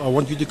 Hardus, I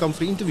want you to come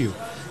for an interview.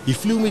 He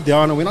flew me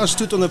down, and when I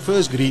stood on the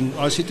first green,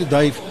 I said to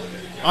Dave,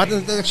 I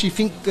didn't actually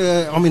think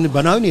I'm in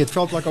Benoni. It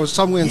felt like I was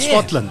somewhere in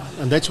Scotland,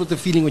 and that's what the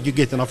feeling what you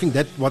get, and I think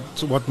that's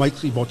what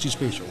makes Ebotse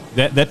special.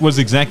 That was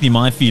exactly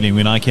my feeling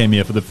when I came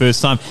here for the first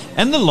time,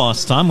 and the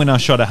last time when I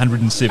shot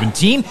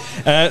 117.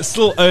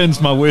 Still owns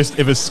my worst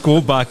ever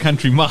score by a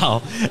country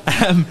mile.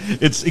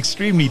 It's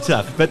extremely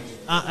tough, but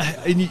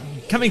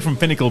coming from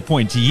Pinnacle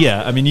Point to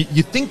here, I mean,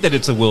 you think that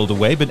it's a world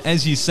away, but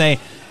as you say,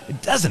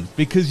 it doesn't,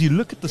 because you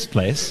look at this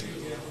place.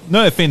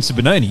 No offense to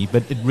Benoni,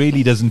 but it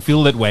really doesn't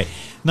feel that way.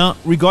 Now,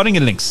 regarding a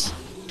links,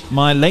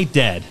 my late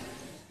dad,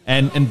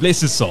 and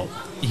bless his soul,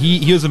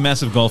 he was a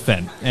massive golf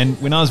fan. And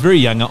when I was very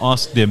young, I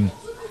asked him,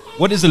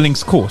 what is a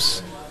links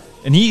course?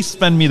 And he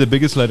spun me the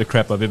biggest load of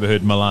crap I've ever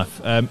heard in my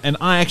life. And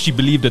I actually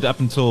believed it up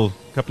until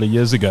a couple of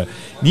years ago.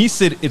 And he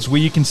said it's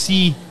where you can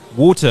see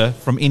water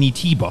from any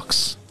tee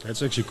box.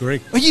 That's actually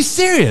correct. Are you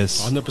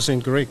serious?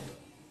 100% correct.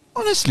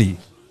 Honestly?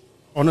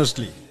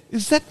 Honestly.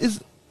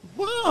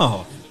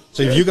 Wow.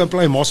 So if you can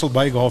play Mossel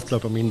Bay Golf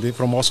Club, I mean,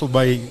 from Mossel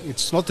Bay,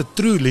 it's not a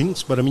true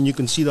links, but I mean, you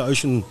can see the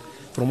ocean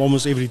from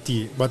almost every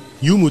tee. But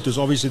Umut is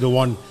obviously the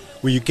one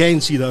where you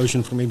can see the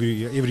ocean from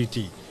every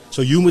tee.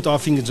 So Umut, I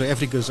think, in South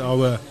Africa is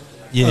our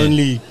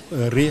only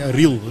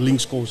real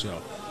links course.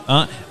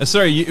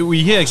 Sorry,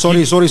 we hear...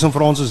 Sorry, St.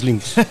 Francis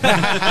links.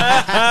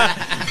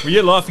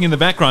 We're laughing in the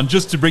background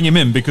just to bring him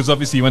in because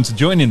obviously he wants to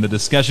join in the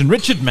discussion.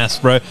 Richard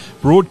Maspero,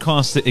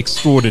 broadcaster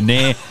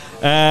extraordinaire.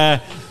 I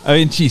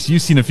mean, geez,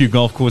 you've seen a few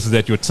golf courses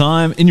in your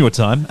time.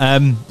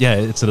 Yeah,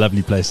 it's a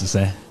lovely place to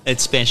say.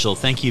 It's special.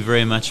 Thank you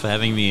very much for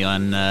having me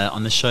on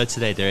the show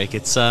today, Derek.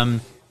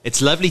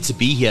 It's lovely to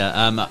be here.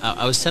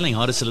 I was telling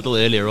Hardus a little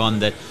earlier on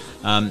that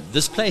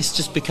this place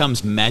just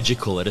becomes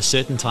magical at a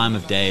certain time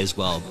of day as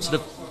well.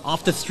 Sort of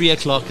after 3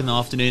 o'clock in the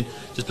afternoon,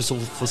 just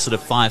before sort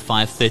of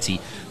 5:30,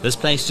 this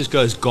place just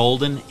goes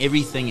golden.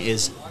 Everything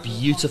is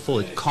beautiful.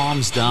 It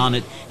calms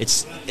down.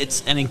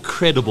 It's an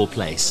incredible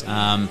place.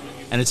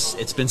 And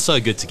it's been so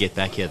good to get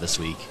back here this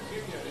week.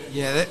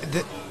 Yeah,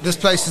 this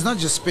place is not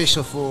just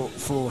special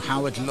for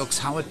how it looks,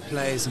 how it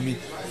plays. I mean,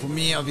 for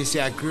me, obviously,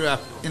 I grew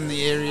up in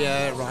the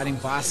area, riding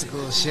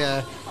bicycles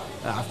here.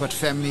 I've got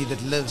family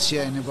that lives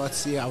here in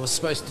Ebotse. I was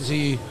supposed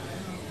to,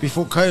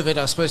 before COVID,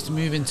 I was supposed to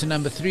move into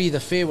number 3,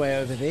 the fairway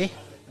over there.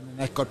 And then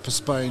that got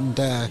postponed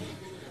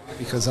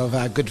because of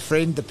our good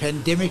friend, the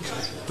pandemic.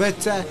 But,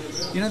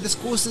 this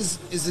course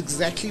is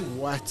exactly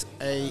what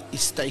a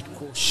estate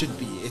course should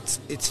be.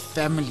 It's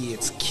family,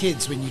 it's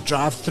kids. When you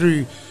drive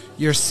through,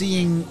 you're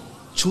seeing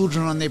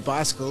children on their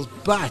bicycles,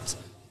 but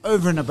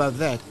over and above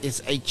that,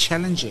 it's a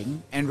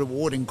challenging and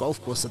rewarding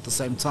golf course at the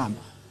same time.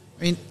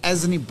 I mean,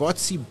 as an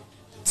Ebotse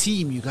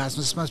team, you guys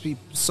must be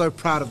so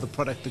proud of the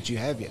product that you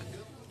have here.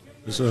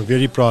 So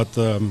very proud.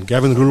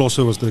 Gavin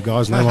Ruloso was the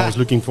guy's name I was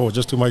looking for,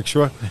 just to make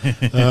sure.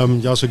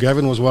 So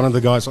Gavin was one of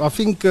the guys. I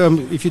think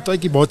if you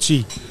take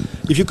Ebotse,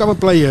 if you come and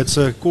play here, it's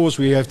a course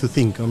where you have to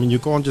think. I mean, you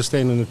can't just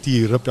stand on a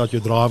tee, rip out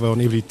your driver on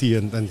every tee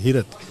and hit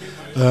it.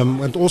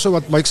 And also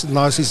what makes it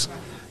nice is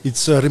you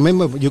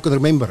can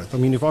remember it. I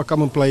mean, if I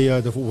come and play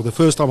the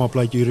first time I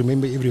played, you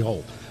remember every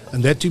hole.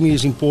 And that to me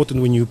is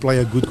important when you play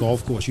a good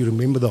golf course. You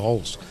remember the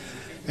holes.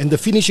 And the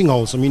finishing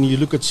holes, I mean, you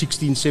look at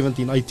 16,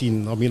 17,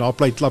 18. I mean, I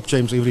play club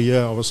champs every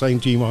year. I was saying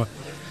to him,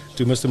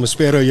 to Mr.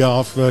 Maspero,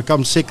 I've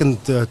come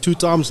second 2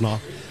 times now.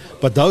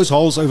 But those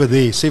holes over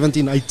there,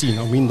 17, 18,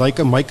 I mean, they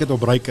can make it or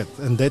break it.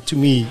 And that to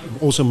me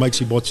also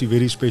makes Ebotse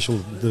very special,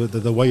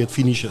 the way it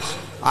finishes.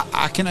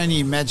 I can only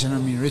imagine. I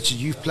mean, Richard,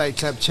 you've played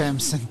club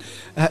champs and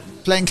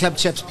playing club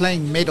champs,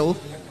 playing medal.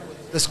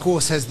 This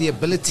course has the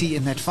ability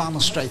in that final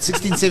straight,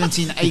 16,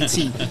 17,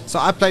 18. So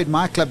I played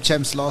my club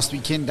champs last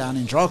weekend down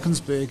in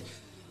Drakensberg.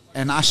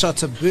 And I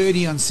shot a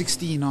birdie on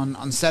 16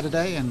 on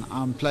Saturday, and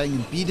I'm playing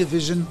in B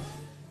division.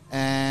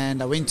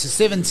 And I went to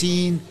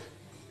 17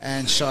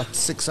 and shot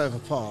 6 over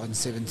par on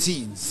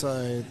 17.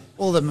 So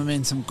all the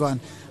momentum gone.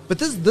 But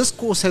this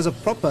course has a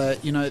proper,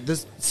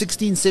 this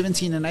 16,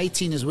 17, and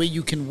 18 is where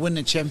you can win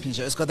a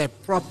championship. It's got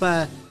that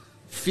proper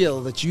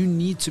feel that you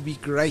need to be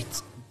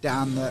great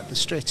down the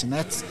stretch, and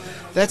that's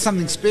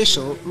something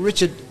special.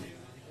 Richard,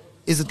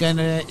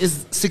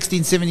 is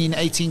 16, 17,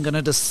 18 going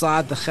to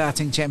decide the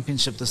Gauteng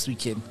Championship this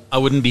weekend? I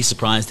wouldn't be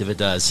surprised if it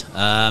does.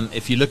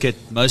 If you look at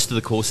most of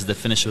the courses that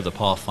finish with a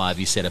par 5,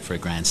 you set up for a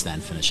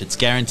grandstand finish. It's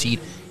guaranteed.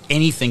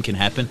 Anything can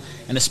happen,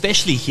 and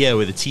especially here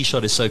where the tee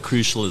shot is so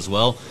crucial as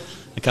well.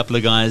 A couple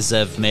of guys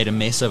have made a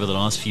mess over the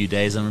last few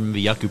days. I remember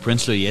Jaco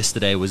Prinsloo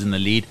yesterday was in the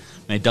lead,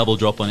 made double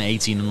drop on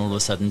 18, and all of a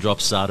sudden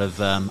drops out of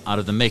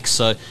the mix.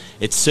 So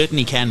it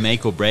certainly can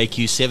make or break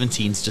you.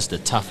 17 is just a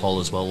tough hole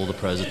as well. All the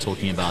pros are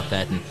talking about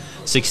that, and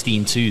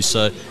 16 too.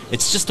 So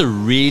it's just a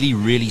really,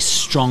 really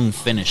strong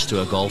finish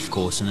to a golf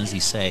course. And as you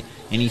say,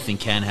 anything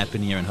can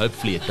happen here, and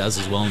hopefully it does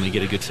as well, and we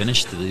get a good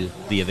finish to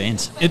the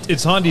event.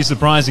 It's hardly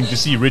surprising to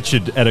see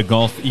Richard at a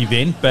golf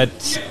event, but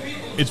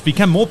it's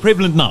become more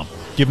prevalent now,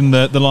 given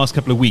the last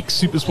couple of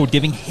weeks. Supersport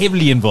getting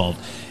heavily involved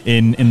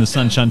in the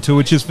Sunshine Tour,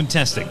 which is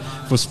fantastic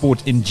for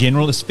sport in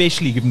general,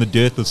 especially given the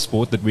dearth of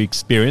sport that we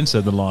experienced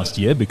over the last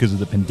year because of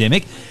the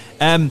pandemic.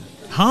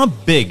 How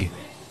big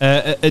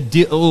a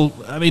deal,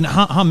 I mean,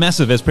 how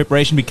massive has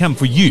preparation become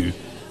for you?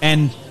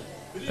 And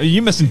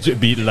you mustn't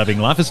be loving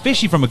life,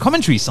 especially from a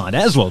commentary side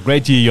as well.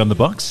 Great to hear you on the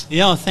box.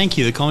 Yeah, thank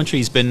you. The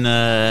commentary's been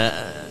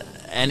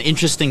an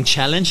interesting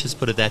challenge, let's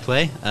put it that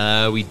way.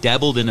 We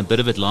dabbled in a bit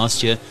of it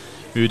last year.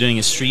 We were doing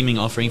a streaming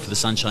offering for the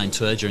Sunshine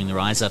Tour during the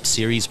Rise Up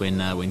series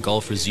when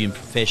golf resumed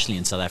professionally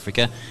in South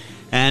Africa,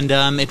 and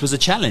it was a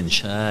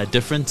challenge,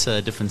 different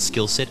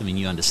skill set. I mean,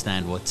 you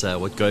understand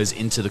what goes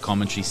into the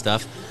commentary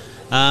stuff,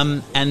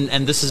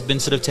 and this has been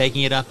sort of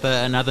taking it up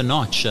another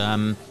notch.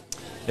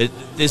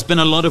 There's been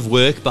a lot of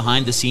work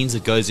behind the scenes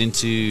that goes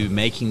into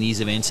making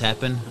these events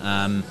happen.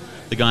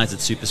 The guys at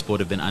Supersport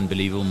have been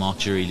unbelievable. Mark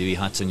Jury, Louis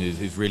Hutting,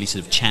 who've really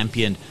sort of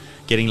championed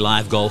getting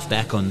live golf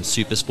back on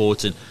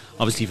Supersport, and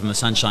obviously from the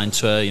Sunshine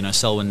Tour,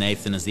 Selwyn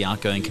Nathan as the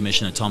outgoing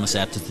commissioner, Thomas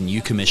Apt as the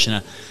new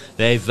commissioner.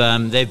 They've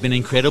been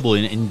incredible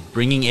in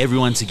bringing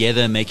everyone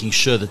together, making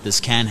sure that this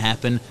can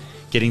happen,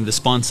 getting the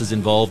sponsors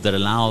involved that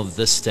allow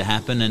this to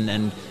happen,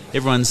 and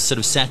everyone's sort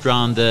of sat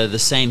around the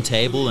same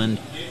table, and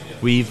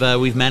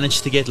we've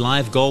managed to get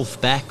live golf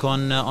back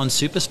on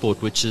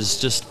SuperSport, which is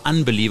just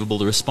unbelievable.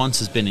 The response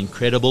has been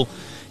incredible.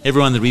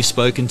 Everyone that we've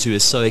spoken to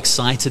is so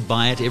excited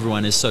by it.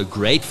 Everyone is so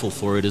grateful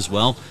for it as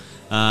well.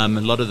 A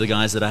lot of the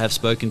guys that I have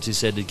spoken to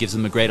said it gives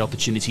them a great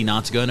opportunity now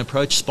to go and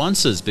approach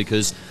sponsors,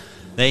 because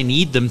they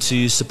need them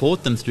to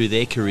support them through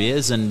their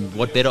careers, and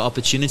what better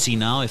opportunity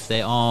now if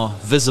they are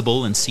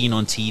visible and seen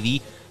on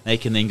TV. They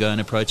can then go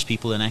and approach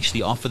people and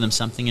actually offer them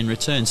something in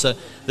return. So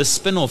the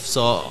spin-offs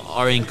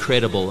are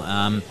incredible.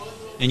 And,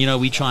 you know,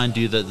 we try and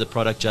do the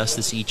product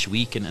justice each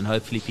week, and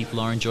hopefully people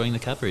are enjoying the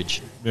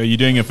coverage. You're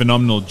doing a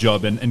phenomenal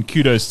job, and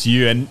kudos to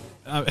you. And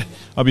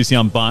obviously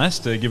I'm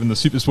biased, given the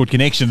SuperSport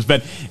connections,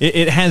 but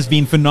it has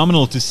been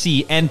phenomenal to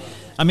see. And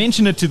I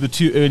mentioned it to the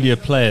two earlier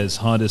players,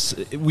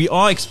 Hardus. We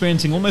are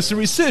experiencing almost a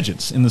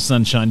resurgence in the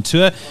Sunshine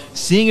Tour,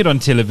 seeing it on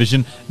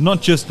television,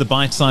 not just the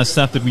bite-sized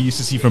stuff that we used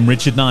to see from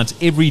Richard. Now it's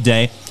every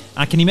day.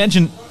 I can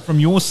imagine from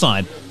your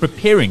side,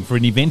 preparing for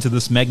an event of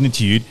this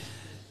magnitude,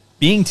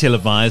 being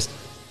televised,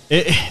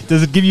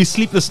 does it give you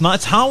sleepless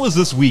nights? How was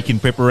this week in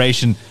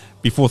preparation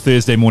before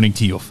Thursday morning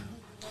tee-off?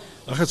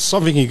 It's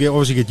something you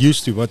obviously get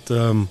used to, but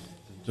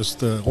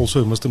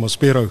also Mr.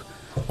 Maspero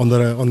on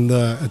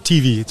the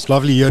TV. It's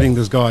lovely hearing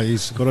this guy.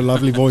 He's got a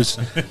lovely voice,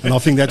 and I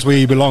think that's where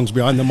he belongs,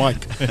 behind the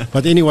mic.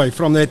 But anyway,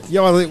 from that,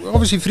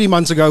 obviously 3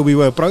 months ago we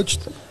were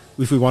approached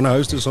if we want to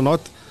host this or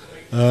not.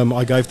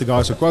 I gave the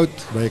guys a quote.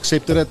 They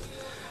accepted it.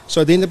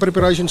 So then the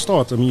preparation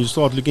starts. I mean, you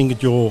start looking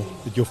at your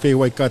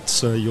fairway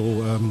cuts,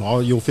 how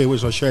your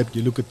fairways are shaped.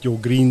 You look at your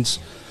greens.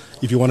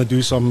 If you want to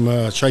do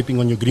some shaping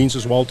on your greens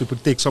as well to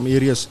protect some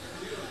areas.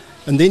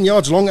 And then,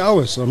 it's long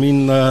hours. I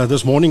mean,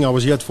 this morning I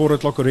was here at 4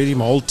 o'clock already.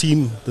 My whole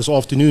team. This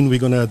afternoon we're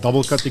going to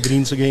double cut the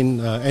greens again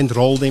and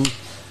roll them,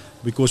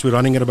 because we're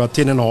running at about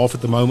 10.5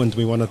 at the moment.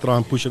 We want to try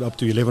and push it up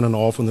to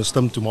 11.5 on the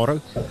stem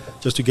tomorrow,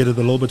 just to get it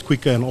a little bit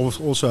quicker and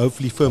also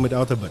hopefully firm it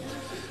out a bit.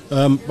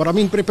 But I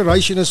mean,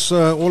 preparation is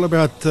all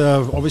about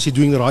obviously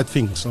doing the right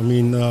things. I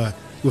mean,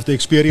 with the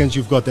experience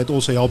you've got, that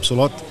also helps a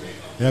lot.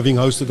 Having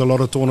hosted a lot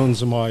of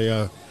tournaments in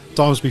my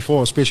times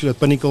before, especially at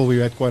Pinnacle, we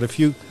had quite a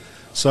few.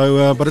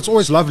 So, but it's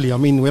always lovely. I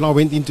mean, when I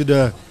went into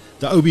the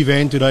OB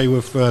van today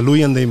with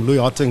Louis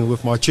Gauteng,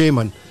 with my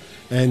chairman,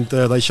 and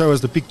they show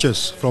us the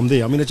pictures from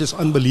there. I mean, it's just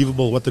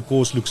unbelievable what the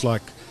course looks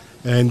like.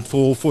 And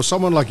for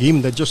someone like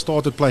him that just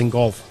started playing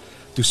golf,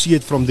 to see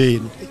it from there,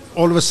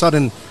 all of a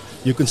sudden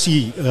you can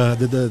see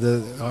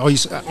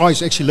his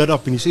eyes actually lit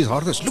up, and he says,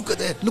 "Hardus, look at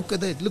that, look at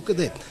that, look at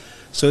that."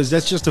 So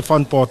that's just the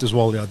fun part as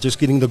well, just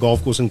getting the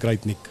golf course in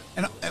great nick.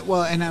 And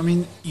I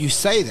mean, you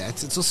say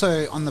that, it's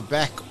also on the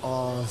back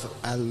of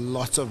a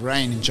lot of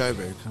rain in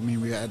Joburg. I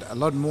mean, we had a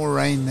lot more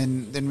rain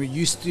than we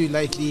used to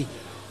lately.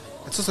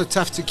 It's also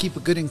tough to keep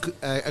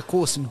a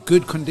course in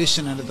good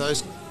condition under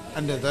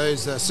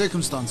those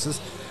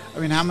circumstances. I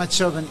mean, how much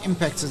of an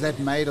impact has that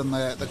made on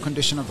the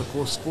condition of the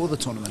course for the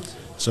tournament?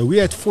 So we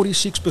had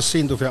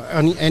 46% of our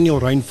annual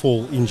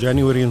rainfall in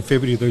January and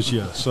February this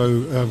year.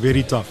 So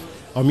very tough.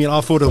 I mean,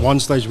 I thought at one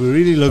stage we were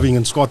really living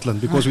in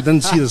Scotland because we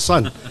didn't see the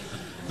sun.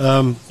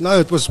 No,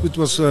 it was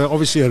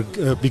obviously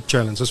a big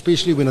challenge,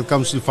 especially when it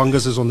comes to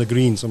funguses on the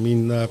greens. I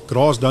mean,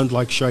 grass don't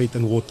like shade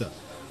and water.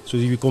 So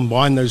if you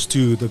combine those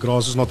two, the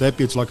grass is not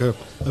happy. It's like a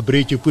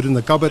bread you put in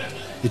the cupboard.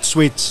 It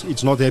sweats.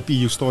 It's not happy.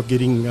 You start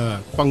getting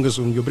fungus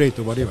on your bread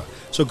or whatever.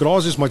 So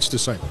grass is much the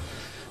same.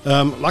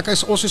 Like I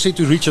also said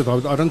to Richard,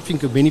 I don't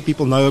think many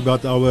people know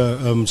about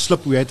our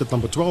slip we had at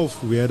number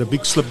 12. We had a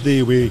big slip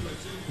there where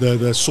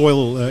the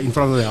soil in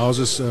front of the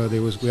houses,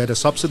 we had a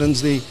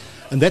subsidence there.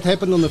 And that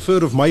happened on the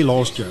 3rd of May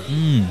last year.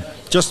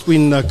 Just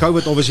when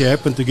COVID obviously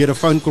happened, to get a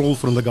phone call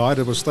from the guy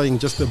that was staying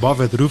just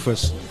above at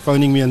Rufus,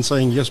 phoning me and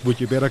saying, "Yes,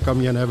 but you better come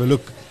here and have a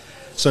look."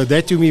 So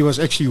that to me was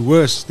actually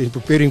worse than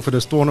preparing for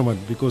this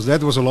tournament, because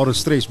that was a lot of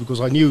stress,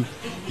 because I knew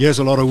here's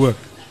a lot of work.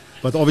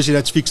 But obviously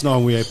that's fixed now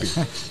and we're happy.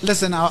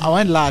 Listen, I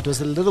won't lie, it was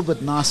a little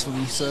bit nice for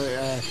me. So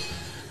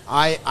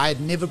I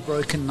had never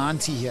broken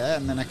 90 here,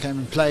 and then I came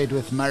and played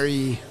with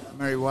Murray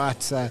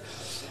White,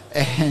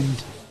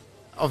 and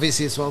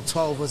obviously as well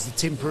 12 was the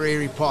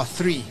temporary par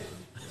 3.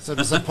 So it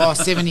was a par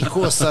 70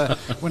 course. So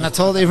when I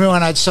told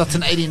everyone I'd shot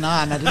an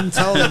 89, I didn't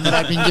tell them that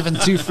I'd been given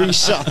 2 free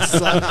shots.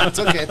 So I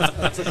took it.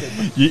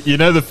 You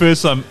know, the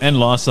first time and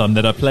last time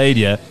that I played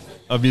here,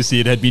 obviously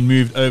it had been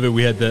moved over.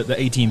 We had the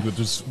 18th, which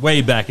was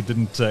way back. It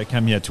didn't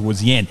come here towards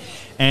the end.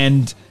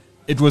 And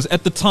it was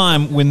at the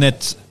time when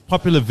that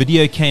popular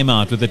video came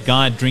out with that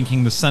guy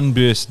drinking the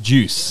Sunburst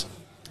juice.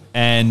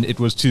 And it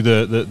was to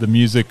the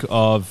music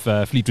of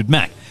Fleetwood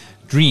Mac.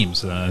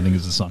 Dreams, I think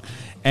is the song.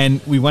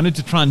 And we wanted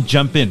to try and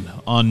jump in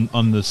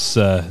on this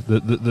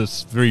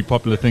this very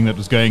popular thing that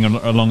was going on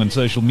along on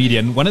social media.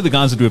 And one of the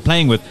guys that we were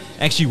playing with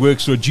actually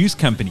works for a juice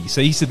company. So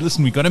he said,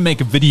 "Listen, we've got to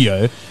make a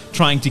video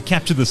trying to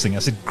capture this thing." I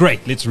said,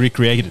 "Great, let's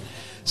recreate it."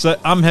 So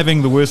I'm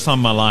having the worst time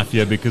of my life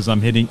here because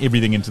I'm hitting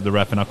everything into the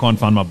rough and I can't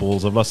find my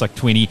balls. I've lost like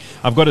 20.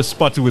 I've got a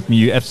spotter with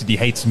me who absolutely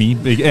hates me.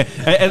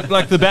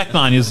 Like the back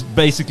line is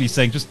basically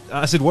saying,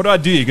 I said, what do I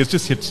do? He goes,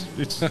 just hit.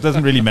 It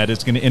doesn't really matter.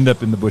 It's going to end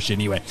up in the bush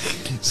anyway.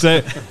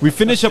 So we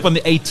finish up on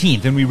the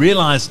 18th and we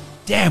realize,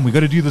 damn, we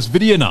got to do this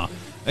video now.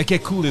 Okay,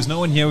 cool. There's no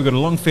one here. We've got a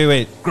long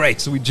fairway. Great.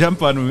 So we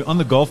jump on and we're on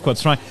the golf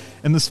course, right?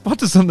 And the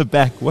spotter's on the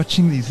back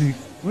watching these.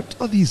 What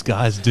are these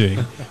guys doing?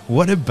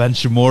 What a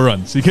bunch of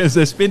morons. Because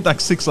they spent like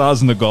 6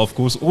 hours on the golf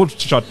course, all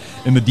shot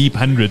in the deep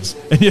hundreds.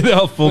 And here they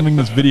are filming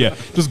this video.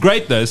 It was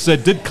great though. So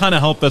it did kind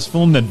of help us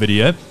film that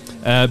video.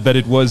 But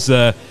it was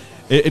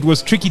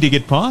tricky to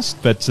get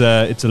past, but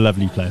it's a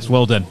lovely place.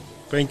 Well done.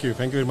 Thank you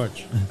very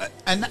much.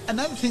 And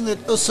another thing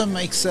that also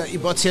makes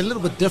Ebotse a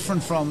little bit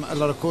different from a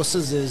lot of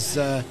courses is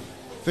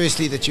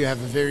firstly that you have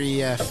a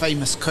very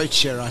famous coach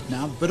here right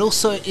now, but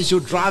also is your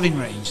driving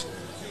range.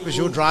 Because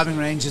your driving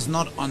range is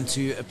not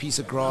onto a piece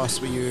of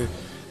grass where you're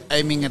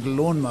aiming at a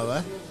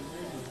lawnmower.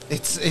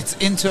 It's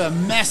into a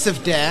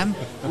massive dam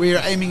where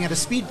you're aiming at a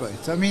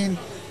speedboat. I mean,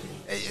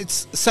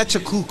 it's such a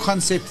cool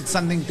concept. It's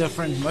something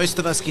different. Most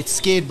of us get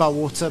scared by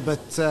water,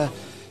 but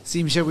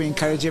seems here we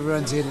encourage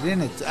everyone to hit it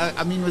in it.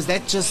 I mean, was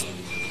that just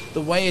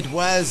the way it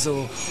was,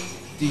 or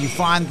do you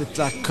find that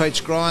like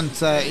Coach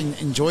Grant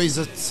enjoys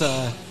it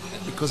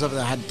because of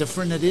how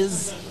different it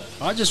is?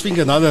 I just think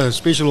another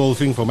special little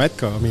thing for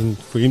Matka. I mean,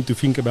 for him to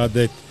think about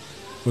that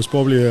was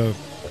probably,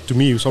 to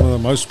me, some of the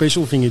most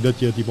special thing he did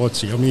here at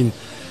Ebotse. I mean,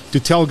 to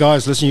tell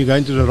guys, listen, you're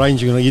going to the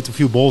range, you're going to hit a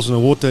few balls in the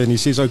water, and he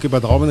says, okay,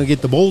 but I'm going to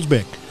get the balls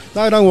back.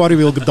 No, don't worry,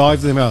 we'll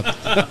dive them out.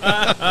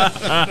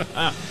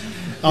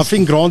 I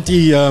think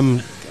Granty, I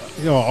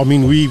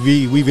mean,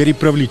 we're very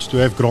privileged to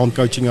have Grant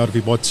coaching out of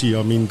Ebotse.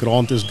 I mean,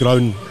 Grant has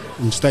grown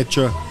in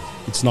stature.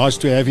 It's nice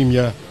to have him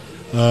here.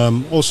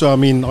 Also, I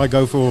mean, I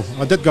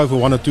did go for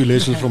 1 or 2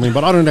 lessons from him,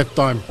 but I don't have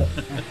time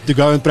to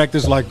go and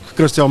practice like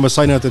Christian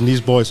Massainat and these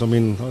boys. I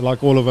mean,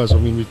 like all of us, I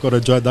mean, we've got a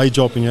day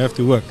job and you have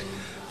to work.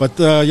 But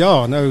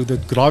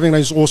the driving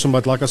range is awesome,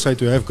 but like I say,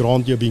 to have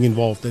Grant here being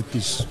involved,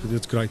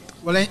 that's great.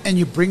 Well, and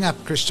you bring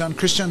up Christian.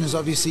 Christian is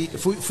obviously,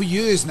 for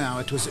years now,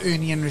 it was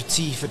Ernie and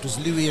Retief, it was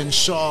Louis and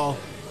Charles,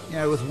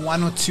 with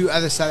 1 or 2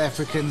 other South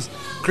Africans.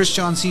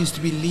 Christian seems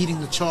to be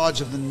leading the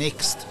charge of the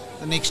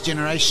next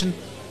generation.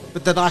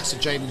 But the likes of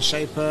Jaden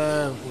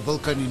Shaper,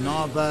 Wilco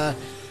Ninaba,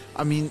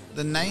 I mean,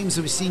 the names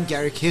that we've seen,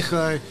 Garrick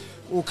Hicho,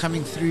 all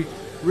coming through.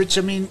 Rich,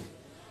 I mean,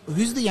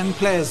 who's the young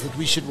players that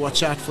we should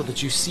watch out for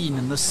that you've seen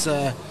in this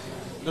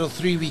little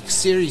 3-week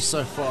series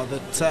so far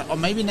that are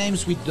maybe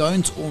names we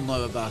don't all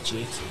know about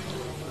yet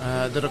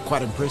that are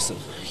quite impressive?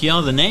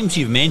 Yeah, the names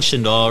you've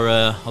mentioned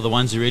are the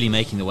ones who are really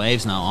making the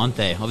waves now, aren't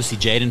they? Obviously,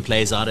 Jaden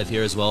plays out of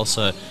here as well,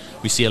 so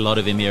we see a lot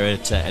of him here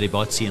at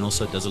Ebotse, and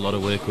also does a lot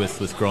of work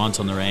with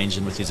Grant on the range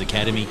and with his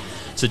academy.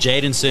 So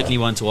Jaden's certainly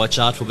one to watch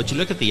out for. But you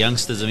look at the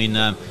youngsters, I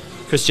mean,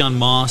 Christian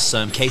Maas,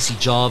 Casey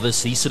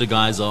Jarvis, these sort of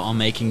guys are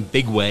making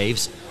big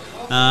waves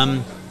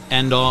and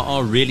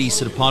are really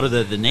sort of part of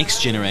the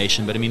next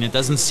generation. But I mean, it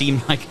doesn't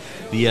seem like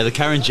the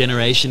current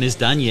generation is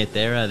done yet.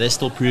 They're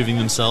still proving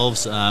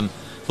themselves.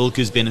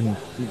 Wilco's been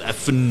a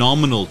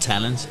phenomenal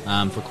talent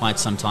for quite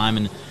some time,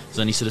 and is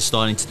only sort of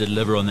starting to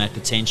deliver on that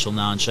potential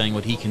now and showing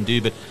what he can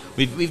do. But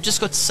we've just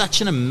got such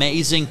an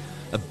amazing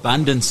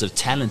abundance of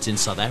talent in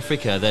South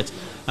Africa that,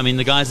 I mean,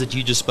 the guys that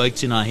you just spoke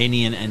to now,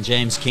 Hennie and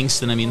James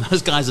Kingston, I mean,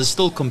 those guys are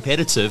still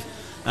competitive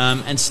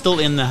and still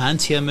in the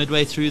hunt here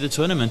midway through the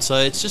tournament. So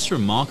it's just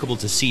remarkable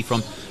to see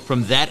from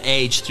that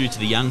age through to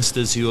the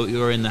youngsters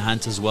who are in the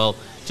hunt as well,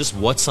 just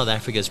what South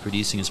Africa is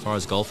producing as far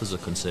as golfers are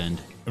concerned.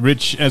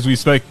 Rich, as we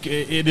spoke,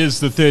 it is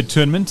the 3rd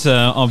tournament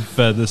of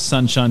the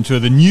Sunshine Tour,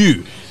 the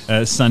new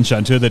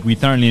Sunshine Tour that we're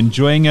thoroughly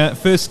enjoying.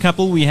 First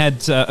couple we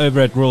had over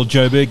at Royal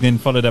Joburg, then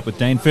followed up with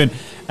Dainfern.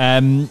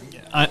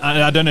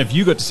 I don't know if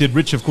you got to see it,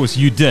 Rich, of course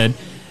you did.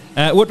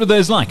 What were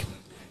those like?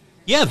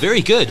 Yeah,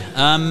 very good.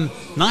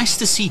 Nice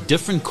to see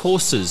different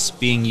courses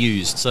being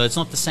used. So it's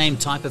not the same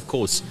type of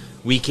course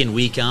week in,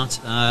 week out.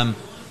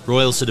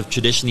 Royal sort of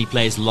traditionally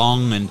plays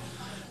long and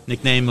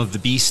nickname of the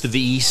Beast of the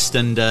East,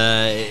 and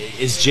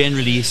is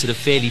generally sort of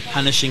fairly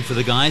punishing for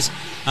the guys.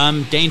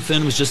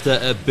 Dainfern was just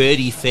a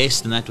birdie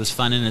fest, and that was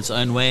fun in its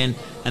own way.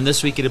 And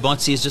this week at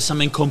Ebotse is just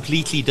something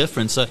completely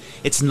different. So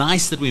it's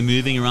nice that we're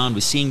moving around.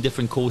 We're seeing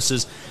different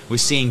courses. We're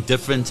seeing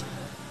different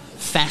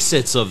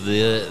facets of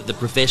the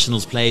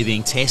professionals play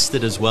being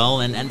tested as well,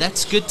 and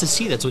that's good to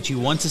see. That's what you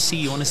want to see.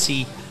 You want to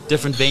see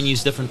different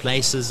venues, different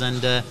places,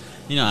 and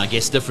I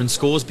guess different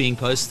scores being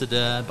posted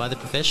by the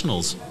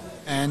professionals.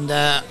 And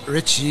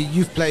Rich,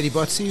 you've played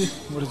Ebotse.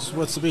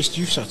 What's the best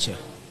you've shot here?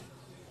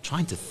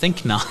 Trying to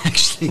think now,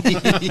 actually.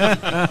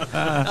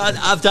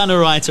 I've done a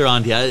right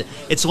around here.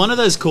 It's one of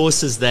those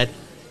courses that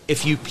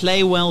if you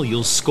play well,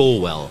 you'll score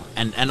well,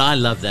 and I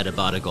love that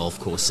about a golf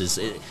course.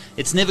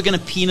 It's never going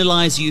to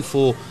penalize you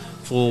for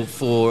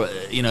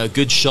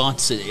good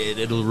shots.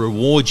 It'll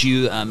reward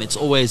you. It's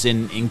always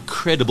in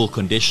incredible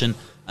condition.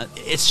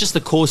 It's just a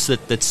course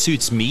that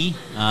suits me.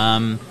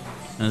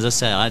 And as I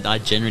say, I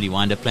generally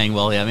wind up playing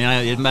well here. I mean,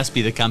 it must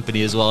be the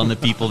company as well and the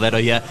people that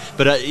are here.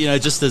 But,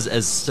 just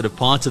as sort of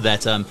part of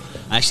that, I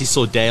actually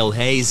saw Dale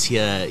Hayes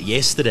here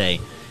yesterday.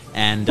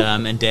 And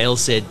Dale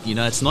said,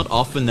 it's not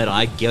often that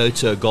I go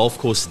to a golf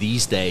course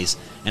these days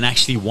and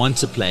actually want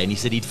to play. And he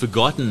said he'd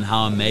forgotten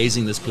how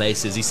amazing this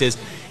place is. He says,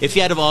 if he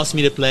had have asked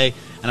me to play,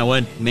 and I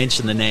won't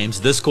mention the names,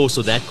 this course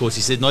or that course,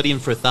 he said not even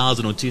for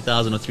 1,000 or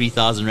 2,000 or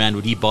 3,000 rand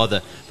would he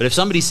bother. But if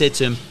somebody said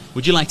to him,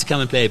 would you like to come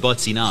and play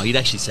Ebotse now? He'd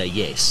actually say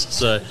yes.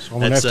 So I'm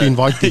going to have to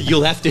invite him.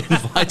 You'll have to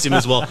invite him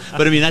as well.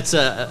 But I mean, that's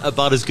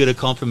about as good a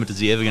compliment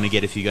as you're ever going to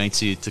get if you're going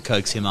to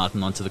coax him out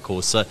and onto the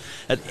course. So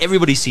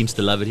everybody seems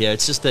to love it here.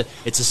 It's just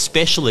it's a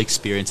special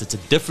experience. It's a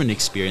different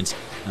experience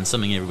and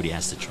something everybody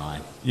has to try.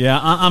 Yeah,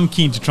 I'm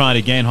keen to try it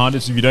again,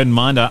 Hardus. If you don't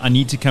mind, I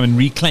need to come and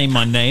reclaim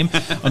my name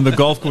on the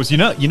golf course. You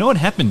know what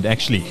happened,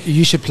 actually?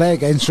 You should play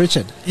against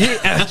Richard.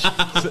 Yeah.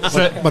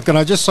 But can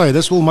I just say,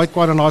 this will make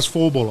quite a nice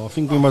 4-ball. I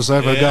think we must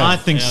have a go. I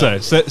think so.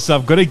 So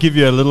I've got to give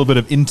you a little bit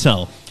of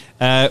intel.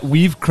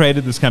 We've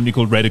created this company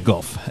called Rated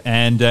Golf,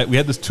 and we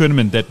had this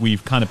tournament that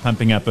we've kind of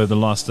pumping up over the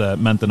last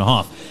month and a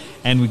half.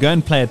 And we go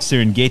and play at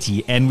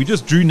Serengeti, and we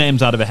just drew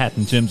names out of a hat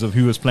in terms of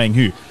who was playing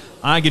who.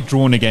 I get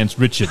drawn against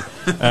Richard.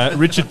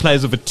 Richard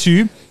plays off a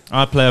 2.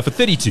 I play off a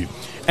 32.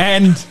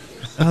 And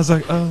I was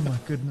like, oh my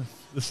goodness,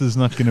 this is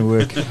not going to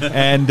work.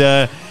 And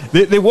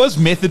there was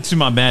method to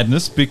my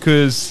madness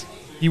because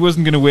he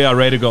wasn't going to wear our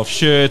Rated Golf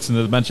shirts and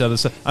there's a bunch of other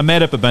stuff. I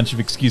made up a bunch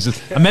of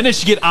excuses. I managed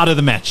to get out of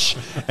the match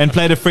and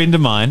played a friend of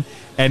mine,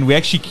 and we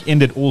actually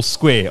ended all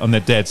square on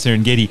that day at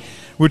Serengeti,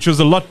 which was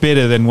a lot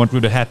better than what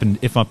would have happened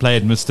if I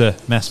played Mr.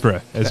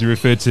 Maspero, as you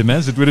referred to him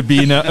as. It would have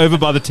been over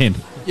by the 10th.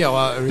 Yeah,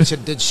 well,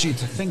 Richard did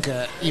shoot, I think,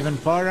 even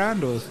par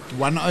round or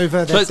 1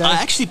 over that day. I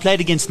actually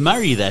played against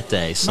Murray that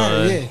day. So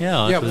Murray,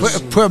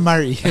 poor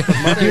Murray.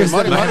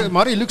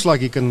 Murray looks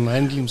like he can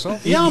handle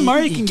himself. Yeah,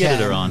 Murray can get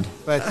it around.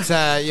 But,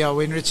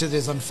 when Richard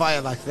is on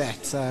fire like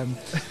that.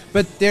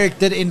 But Derek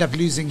did end up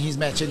losing his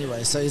match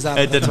anyway, so he's out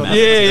of the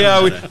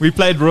tournament. We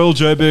played Royal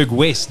Joburg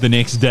West the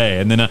next day,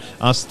 and then I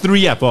was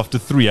 3 up after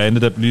 3. I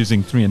ended up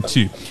losing 3 and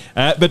 2.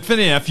 But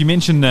funny enough, you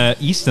mentioned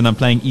East, and I'm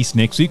playing East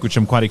next week, which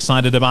I'm quite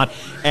excited about.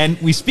 And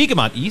we speak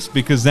about East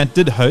because that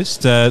did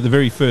host the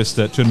very first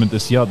tournament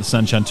this year, the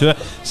Sunshine Tour.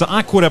 So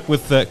I caught up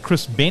with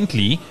Chris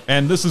Bentley,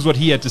 and this is what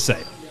he had to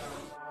say.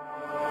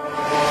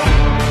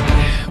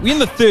 We're in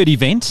the 3rd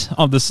event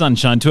of the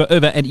Sunshine Tour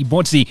over at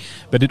Ebotse,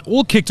 but it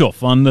all kicked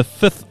off on the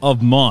 5th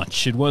of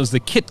March. It was the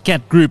Kit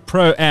Kat Group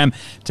Pro-Am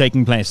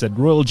taking place at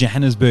Royal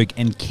Johannesburg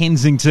and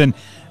Kensington.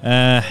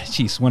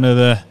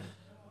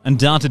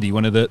 Undoubtedly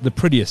one of the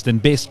prettiest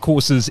and best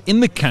courses in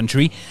the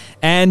country.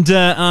 And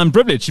I'm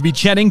privileged to be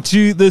chatting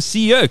to the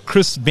CEO,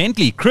 Chris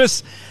Bentley.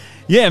 Chris,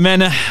 yeah,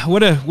 man,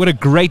 what a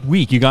great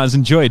week you guys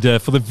enjoyed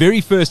for the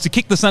very first, to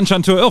kick the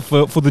Sunshine Tour off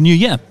for the new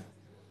year.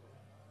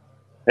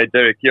 Hey,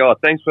 Derek. Yeah,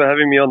 thanks for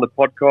having me on the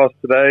podcast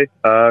today.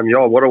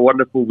 What a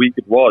wonderful week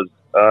it was.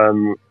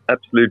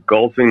 Absolute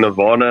golfing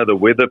nirvana. The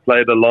weather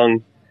played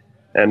along,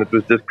 and it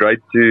was just great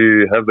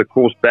to have the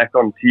course back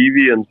on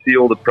TV and see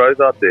all the pros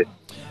out there.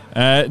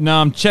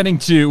 Now I'm chatting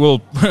to,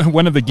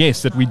 one of the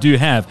guests that we do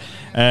have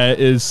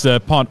is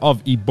part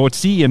of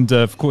Ebotse, and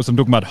of course I'm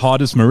talking about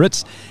Hardus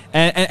Maritz,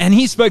 and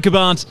he spoke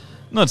about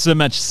not so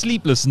much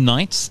sleepless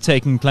nights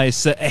taking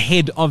place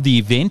ahead of the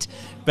event,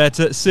 but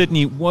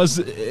certainly it was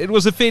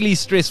a fairly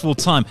stressful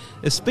time,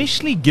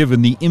 especially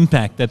given the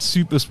impact that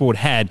Supersport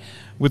had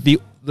with the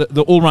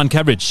all-round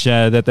coverage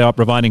that they are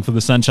providing for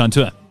the Sunshine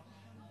Tour.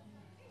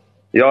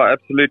 Yeah,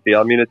 absolutely.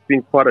 I mean, it's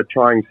been quite a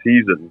trying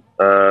season.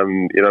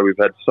 We've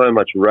had so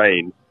much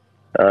rain,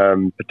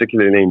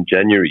 particularly in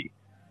January.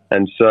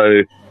 And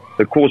so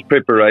the course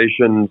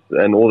preparations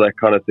and all that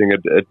kind of thing,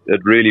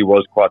 it really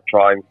was quite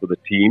trying for the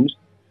teams.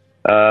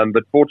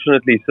 But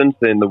fortunately, since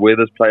then, the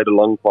weather's played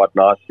along quite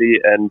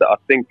nicely. And I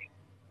think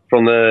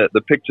from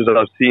the pictures that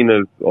I've seen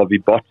of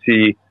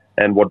Ebotse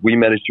and what we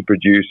managed to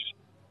produce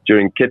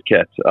during Kit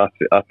Kat,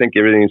 I think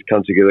everything has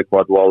come together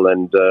quite well,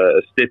 and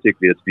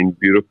aesthetically it's been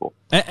beautiful.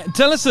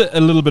 Tell us a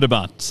little bit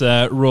about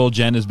Royal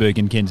Johannesburg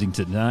in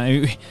Kensington.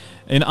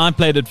 And I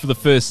played it for the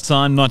first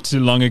time not too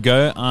long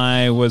ago.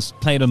 I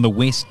played on the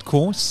West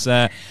course.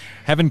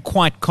 Haven't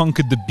quite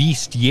conquered the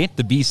beast yet,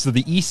 the beast of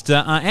the East.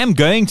 I am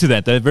going to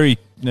that.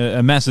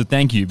 A massive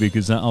thank you,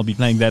 because I'll be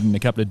playing that in a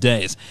couple of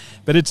days.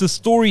 But it's a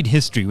storied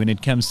history when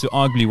it comes to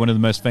arguably one of the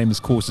most famous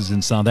courses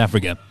in South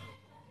Africa.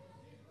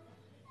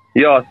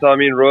 Yeah, so I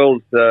mean,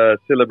 Royal's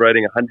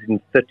celebrating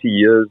 130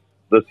 years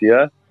this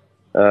year.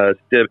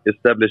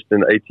 Established in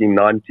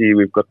 1890.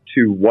 We've got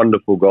 2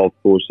 wonderful golf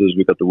courses.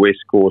 We've got the West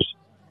course,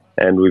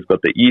 and we've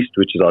got the East,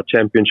 which is our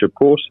championship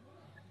course.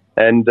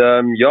 And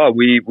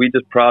we're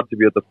just proud to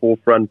be at the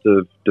forefront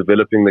of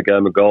developing the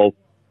game of golf.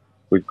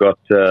 We've got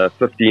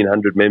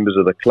 1,500 members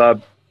of the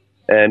club,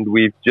 and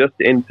we've just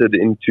entered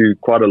into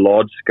quite a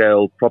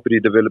large-scale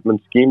property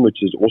development scheme,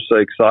 which is also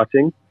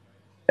exciting.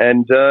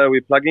 And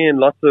we're plugging in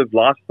lots of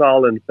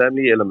lifestyle and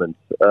family elements.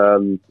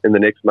 In the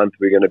next month,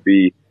 we're going to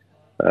be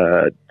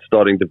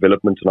starting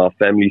development in our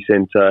family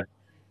centre.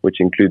 which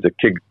includes a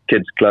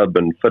kids club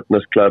and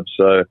fitness club.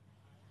 So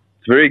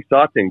it's very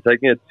exciting,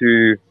 taking it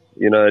to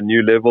a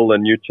new level, a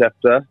new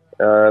chapter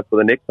for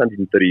the next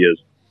 130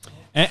 years.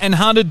 And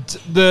how did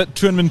the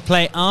tournament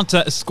play out?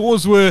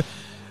 Scores were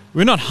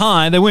not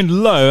high, they weren't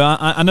low.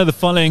 I know the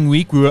following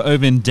week we were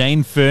over in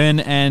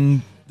Danefern,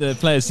 and the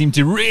players seemed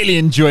to really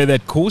enjoy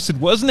that course. It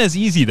wasn't as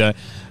easy though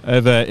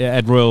over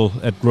at Royal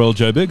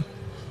Joburg.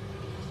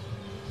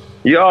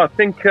 Yeah, I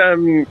think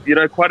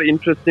quite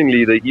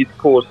interestingly, the East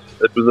Course,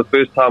 it was the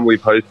first time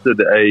we've hosted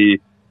a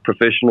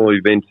professional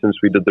event since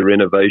we did the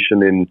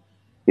renovation in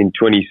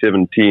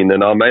 2017,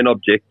 and our main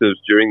objectives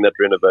during that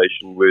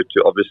renovation were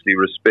to obviously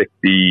respect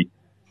the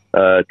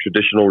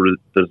traditional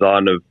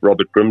design of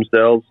Robert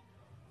Grimsdale's.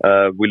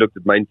 We looked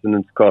at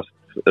maintenance costs,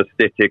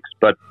 aesthetics,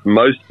 but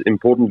most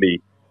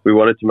importantly, we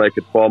wanted to make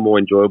it far more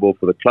enjoyable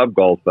for the club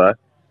golfer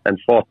and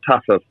far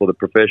tougher for the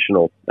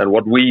professional. And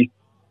what we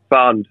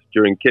found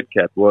during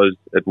KitKat was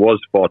it was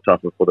far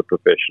tougher for the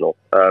professional.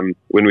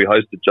 When we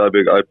hosted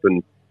Joburg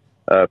Open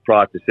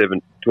prior to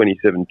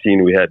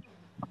 2017, we had,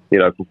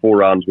 for 4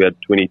 rounds, we had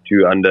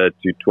 22 under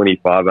to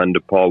 25 under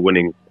par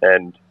winning.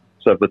 And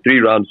so for 3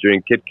 rounds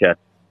during KitKat,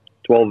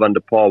 12 under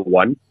par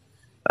won.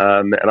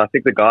 And I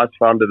think the guys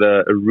found it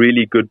a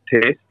really good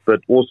test,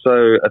 but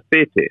also a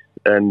fair test.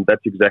 And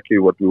that's exactly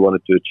what we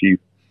wanted to achieve.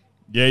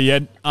 Yeah,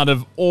 out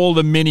of all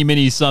the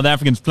many South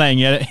Africans playing,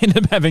 you ended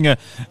up having a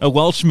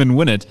Welshman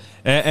win it.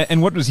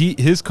 And what was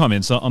his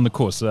comments on the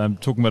course? I'm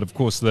talking about, of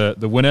course, the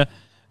winner,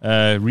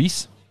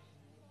 Reese.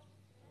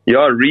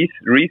 Yeah,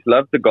 Reese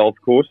loved the golf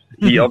course.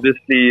 He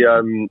obviously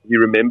he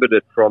remembered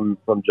it from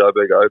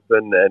Joburg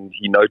Open, and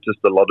he noticed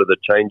a lot of the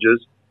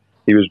changes.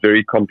 He was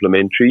very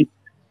complimentary.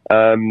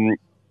 I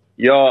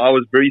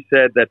was very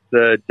sad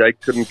that Jake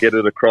couldn't get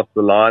it across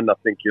the line. I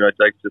think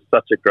Jake's just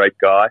such a great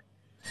guy,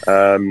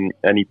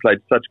 and he played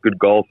such good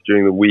golf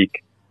during the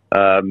week.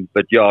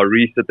 But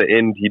Reese at the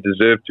end, he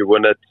deserved to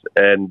win it,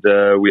 and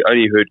we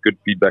only heard good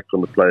feedback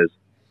from the players.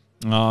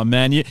 Oh,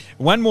 man.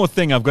 One more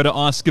thing I've got to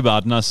ask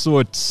about, and I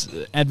saw it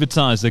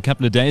advertised a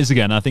couple of days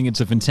ago, and I think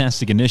it's a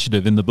fantastic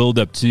initiative in the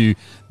build-up to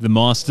the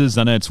Masters.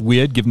 I know it's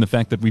weird given the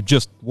fact that we've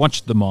just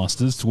watched the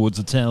Masters towards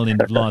the tail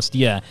end of last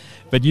year,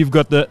 but you've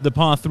got the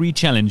Par 3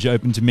 Challenge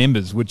open to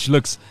members, which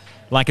looks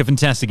like a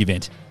fantastic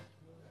event.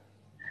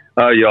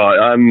 Oh, yeah.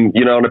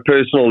 On a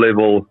personal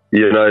level,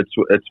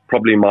 it's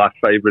probably my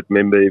favorite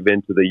member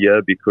event of the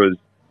year because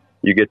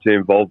you get to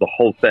involve the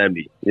whole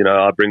family.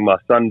 I bring my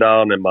son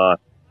down and my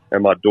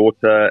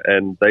daughter,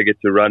 and they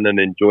get to run and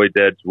enjoy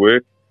Dad's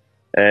work,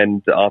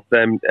 and our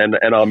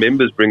our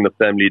members bring the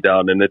family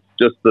down, and it's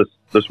just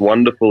this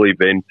wonderful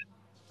event.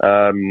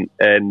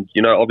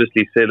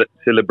 Obviously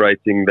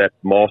celebrating that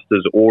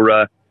Masters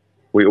aura,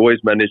 we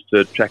always manage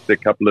to attract a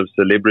couple of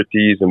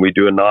celebrities, and we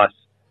do a nice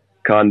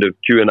kind of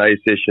Q&A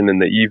session in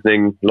the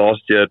evening.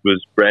 Last year it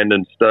was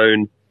Brandon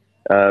Stone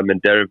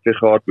and Darren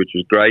Fichart, which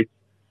was great.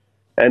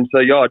 And so,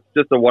 it's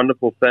just a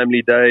wonderful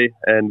family day,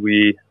 and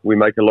we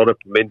make a lot of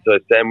pimento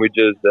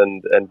sandwiches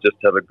and just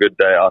have a good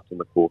day out on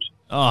the course.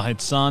 Oh,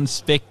 it sounds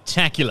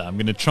spectacular. I'm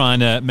going to try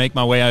and make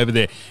my way over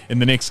there in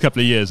the next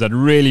couple of years. I'd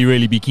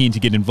really be keen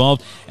to get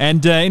involved.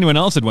 And anyone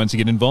else that wants to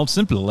get involved,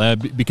 simple.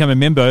 Become a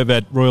member over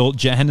at Royal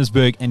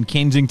Johannesburg and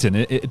Kensington.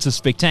 It's a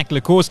spectacular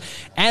course,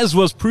 as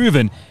was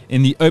proven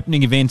in the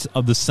opening event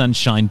of the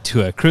Sunshine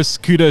Tour. Chris,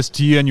 kudos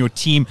to you and your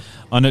team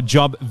on a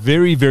job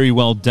very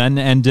well done.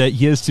 And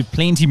here's to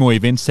plenty more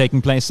events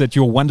taking place at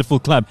your wonderful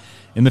club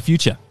in the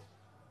future.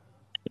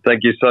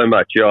 Thank you so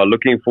much.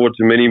 Looking forward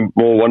to many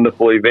more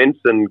wonderful events,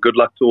 and good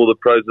luck to all the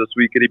pros this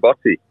week at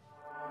Ebotse.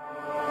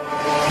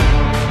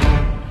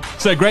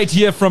 So great to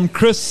hear from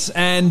Chris,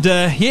 and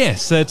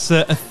so it's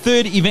a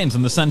third event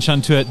on the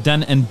Sunshine Tour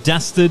done and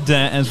dusted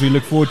as we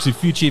look forward to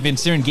future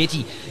events.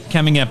 Serengeti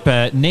coming up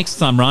next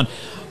time round.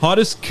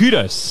 Hardus,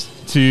 kudos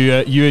to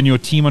you and your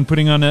team on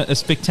putting on a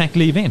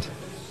spectacular event.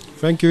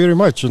 Thank you very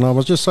much. And I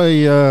must just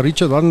say,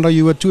 Richard, I didn't know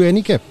you were too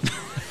handicapped.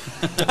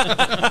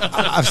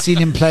 I've seen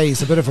him play.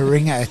 He's a bit of a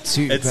ringer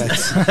too.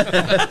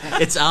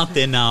 It's out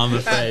there now, I'm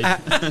afraid.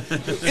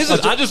 Is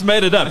it? I just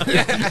made it up.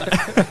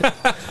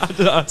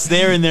 It's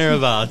there and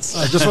thereabouts.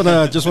 I just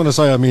want to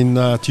say,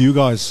 to you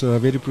guys,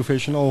 very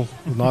professional.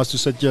 Nice to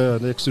sit here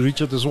next to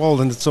Richard as well,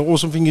 and it's an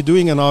awesome thing you're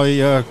doing. And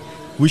I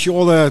wish you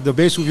all the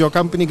best with your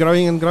company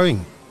growing and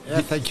growing. Yeah,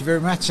 thank you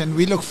very much, and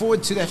we look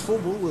forward to that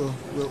 4-ball.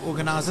 We'll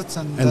organise it,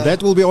 and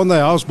that will be on the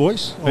house,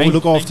 boys. I'll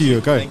look after you.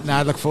 Okay. No,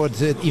 I look forward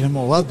to it even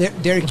more. Well,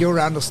 Derek, your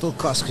round will still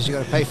cost because you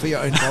got to pay for your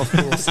own golf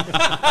balls.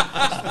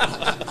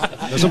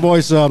 Listen,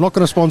 boys, I'm not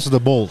going to sponsor the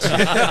balls.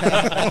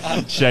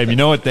 Shame. You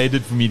know what they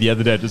did for me the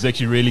other day? It was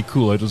actually really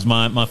cool. It was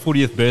my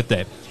 40th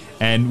birthday.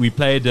 And we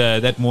played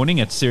that morning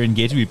at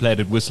Serengeti. We played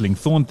at Whistling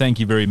Thorn. Thank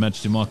you very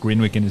much to Mark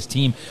Renwick and his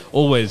team.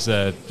 Always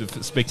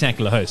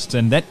spectacular hosts.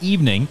 And that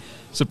evening,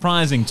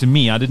 surprising to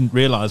me, I didn't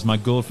realize my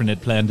girlfriend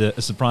had planned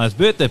a surprise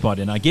birthday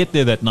party. And I get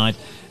there that night,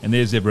 and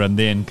there's everyone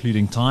there,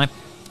 including Ty.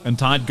 And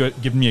Ty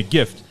had given me a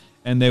gift,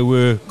 and they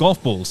were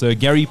golf balls. So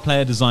Gary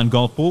Player designed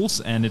golf balls,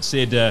 and it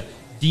said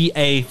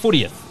DA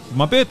 40th. for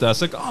my birthday. I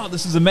was like, oh,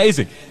 this is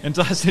amazing. And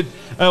so I said,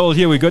 oh, well,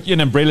 here, we got you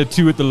an umbrella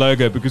too with the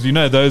logo, because you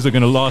know those are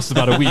going to last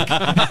about a week.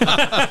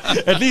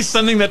 At least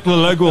something that the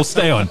logo will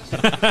stay on.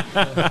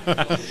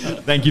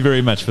 Thank you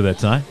very much for that,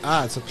 Ty.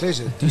 It's a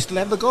pleasure. Do you still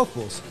have the golf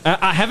balls?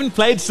 I haven't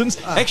played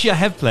since. Actually, I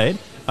have played.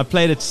 I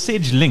played at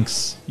Ebotse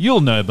Links. You'll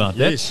know about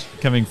that.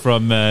 Coming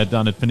from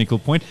down at Pinnacle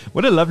Point.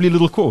 What a lovely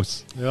little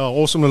course. Yeah,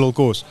 awesome little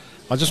course.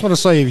 I just want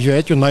to say, if you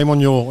had your name on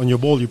your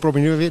ball, you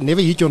probably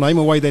never hit your name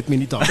away that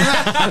many times.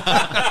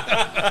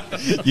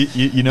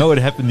 you know what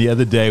happened the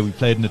other day? We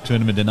played in a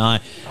tournament, and I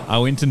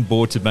went and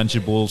bought a bunch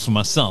of balls for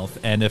myself.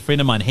 And a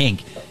friend of mine,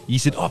 Henk, he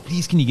said, oh,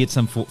 please, can you get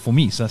some for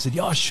me? So I said,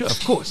 yeah, sure,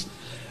 of course.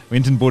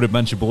 Went and bought a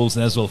bunch of balls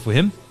as well for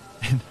him.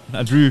 And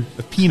I drew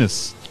a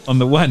penis on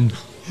the one.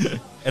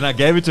 And I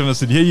gave it to him. I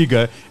said, here you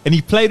go. And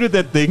he played with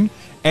that thing,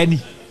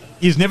 and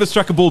he's never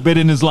struck a ball better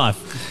in his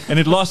life. And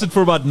it lasted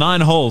for about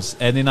 9 holes.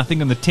 And then I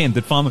think on the 10th,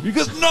 it finally, he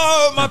goes,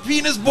 no, my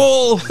penis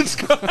ball. It's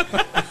gone.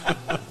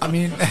 I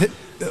mean,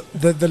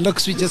 the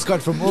looks we just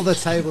got from all the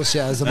table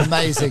shows are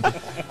amazing.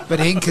 But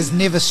Henk has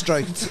never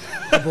stroked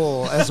a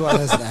ball as well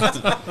as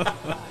that.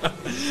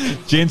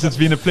 Gents, it's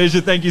been a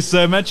pleasure. Thank you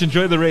so much.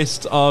 Enjoy the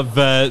rest of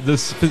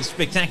this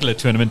spectacular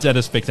tournament at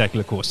a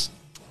spectacular course.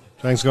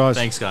 Thanks, guys.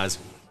 Thanks, guys.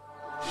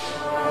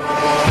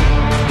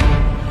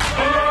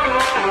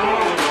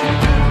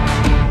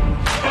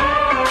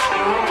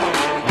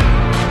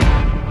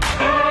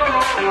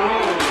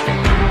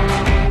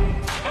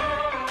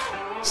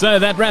 So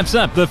that wraps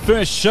up the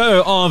first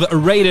show of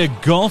Raider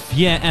Golf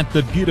here at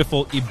the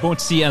beautiful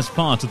Ebotse as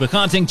part of the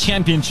Gauteng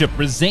Championship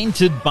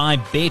presented by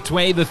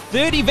BETWAY, the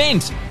third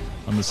event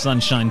on the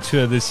Sunshine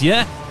Tour this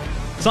year.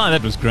 So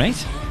that was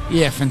great.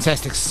 Yeah,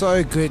 fantastic.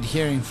 So good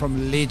hearing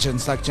from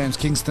legends like James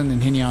Kingston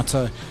and Hennie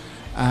Otto.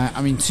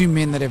 I mean, two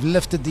men that have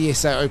lifted the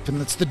SA Open.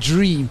 That's the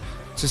dream,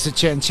 to sit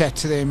here and chat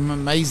to them.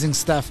 Amazing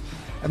stuff.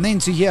 And then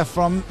to hear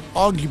from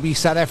arguably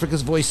South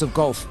Africa's voice of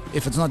golf.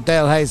 If it's not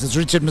Dale Hayes, it's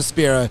Richard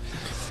Maspero.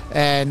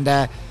 And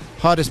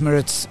Hardus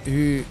Maritz,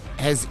 who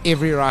has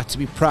every right to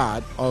be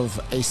proud of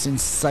a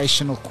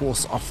sensational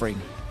course offering.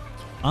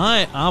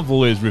 I've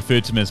always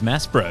referred to him as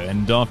Maspero,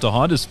 and after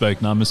Hardus spoke,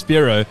 now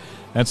Maspero,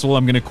 that's all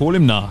I'm going to call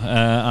him now.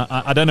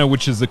 I don't know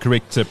which is the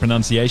correct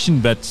pronunciation,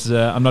 but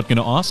I'm not going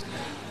to ask.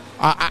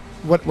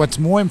 What's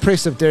more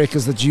impressive, Derek,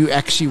 is that you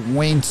actually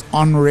went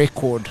on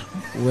record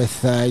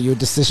with your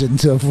decision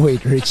to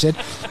avoid Richard.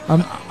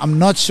 I'm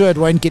not sure it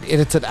won't get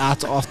edited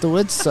out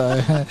afterwards.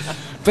 So,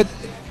 but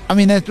I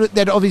mean,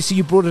 that obviously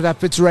you brought it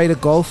up. It's Raider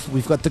Golf.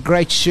 We've got the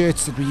great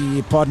shirts that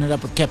we partnered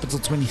up with Capital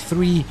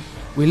 23.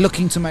 We're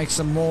looking to make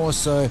some more.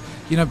 So,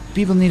 you know,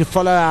 people need to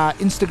follow our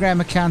Instagram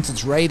account.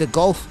 It's Raider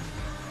Golf.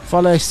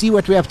 Follow, see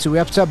what we're up to.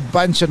 We're up to a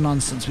bunch of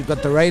nonsense. We've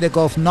got the Raider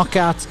Golf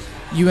Knockout.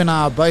 You and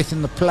I are both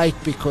in the plate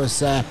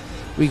because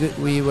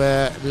we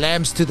were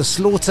lambs to the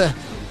slaughter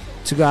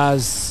to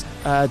guys,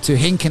 to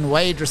Henk and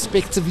Wade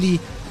respectively.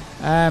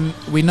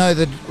 We know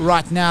that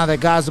right now the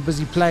guys are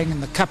busy playing in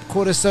the Cup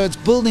quarter, so it's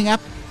building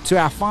up to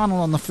our final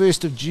on the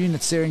 1st of June at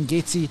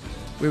Serengeti,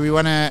 where we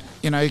want to,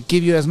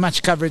 give you as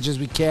much coverage as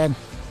we can.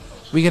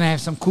 We're going to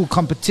have some cool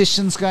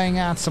competitions going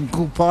out, some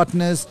cool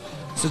partners.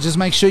 So just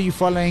make sure you're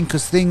following,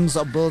 because things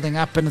are building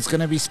up and it's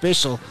going to be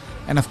special.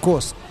 And of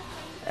course,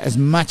 as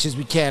much as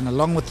we can,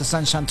 along with the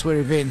Sunshine Tour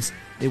events,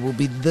 there will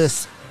be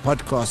this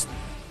podcast.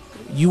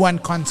 You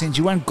want content,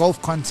 you want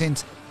golf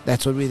content,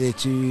 that's what we're there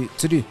to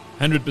do.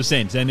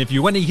 100%. And if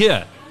you want to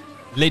hear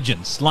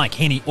legends like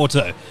Hennie,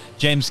 Otto,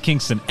 James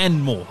Kingston,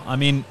 and more, I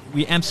mean,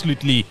 we're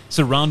absolutely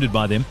surrounded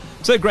by them.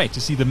 So great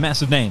to see the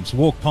massive names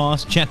walk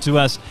past, chat to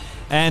us,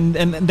 and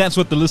that's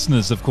what the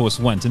listeners, of course,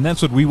 want. And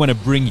that's what we want to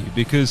bring you,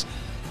 because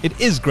it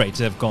is great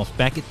to have golf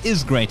back. It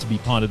is great to be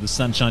part of the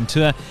Sunshine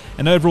Tour.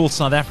 And overall,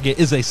 South Africa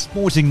is a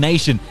sporting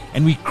nation,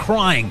 and we're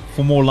crying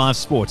for more live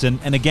sport.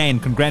 And again,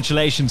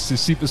 congratulations to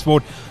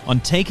SuperSport on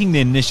taking the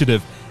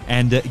initiative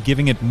and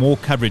giving it more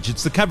coverage.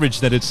 It's the coverage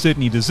that it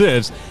certainly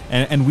deserves,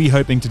 and we're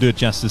hoping to do it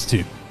justice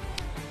too.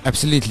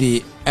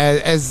 Absolutely.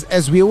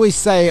 As we always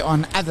say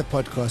on other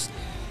podcasts,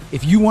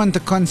 if you want the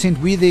content,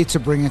 we're there to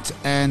bring it,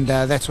 and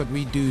that's what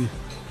we do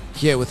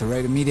here with the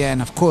Raider Media.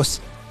 And of course,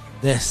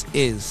 this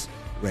is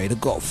Raider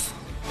Golf.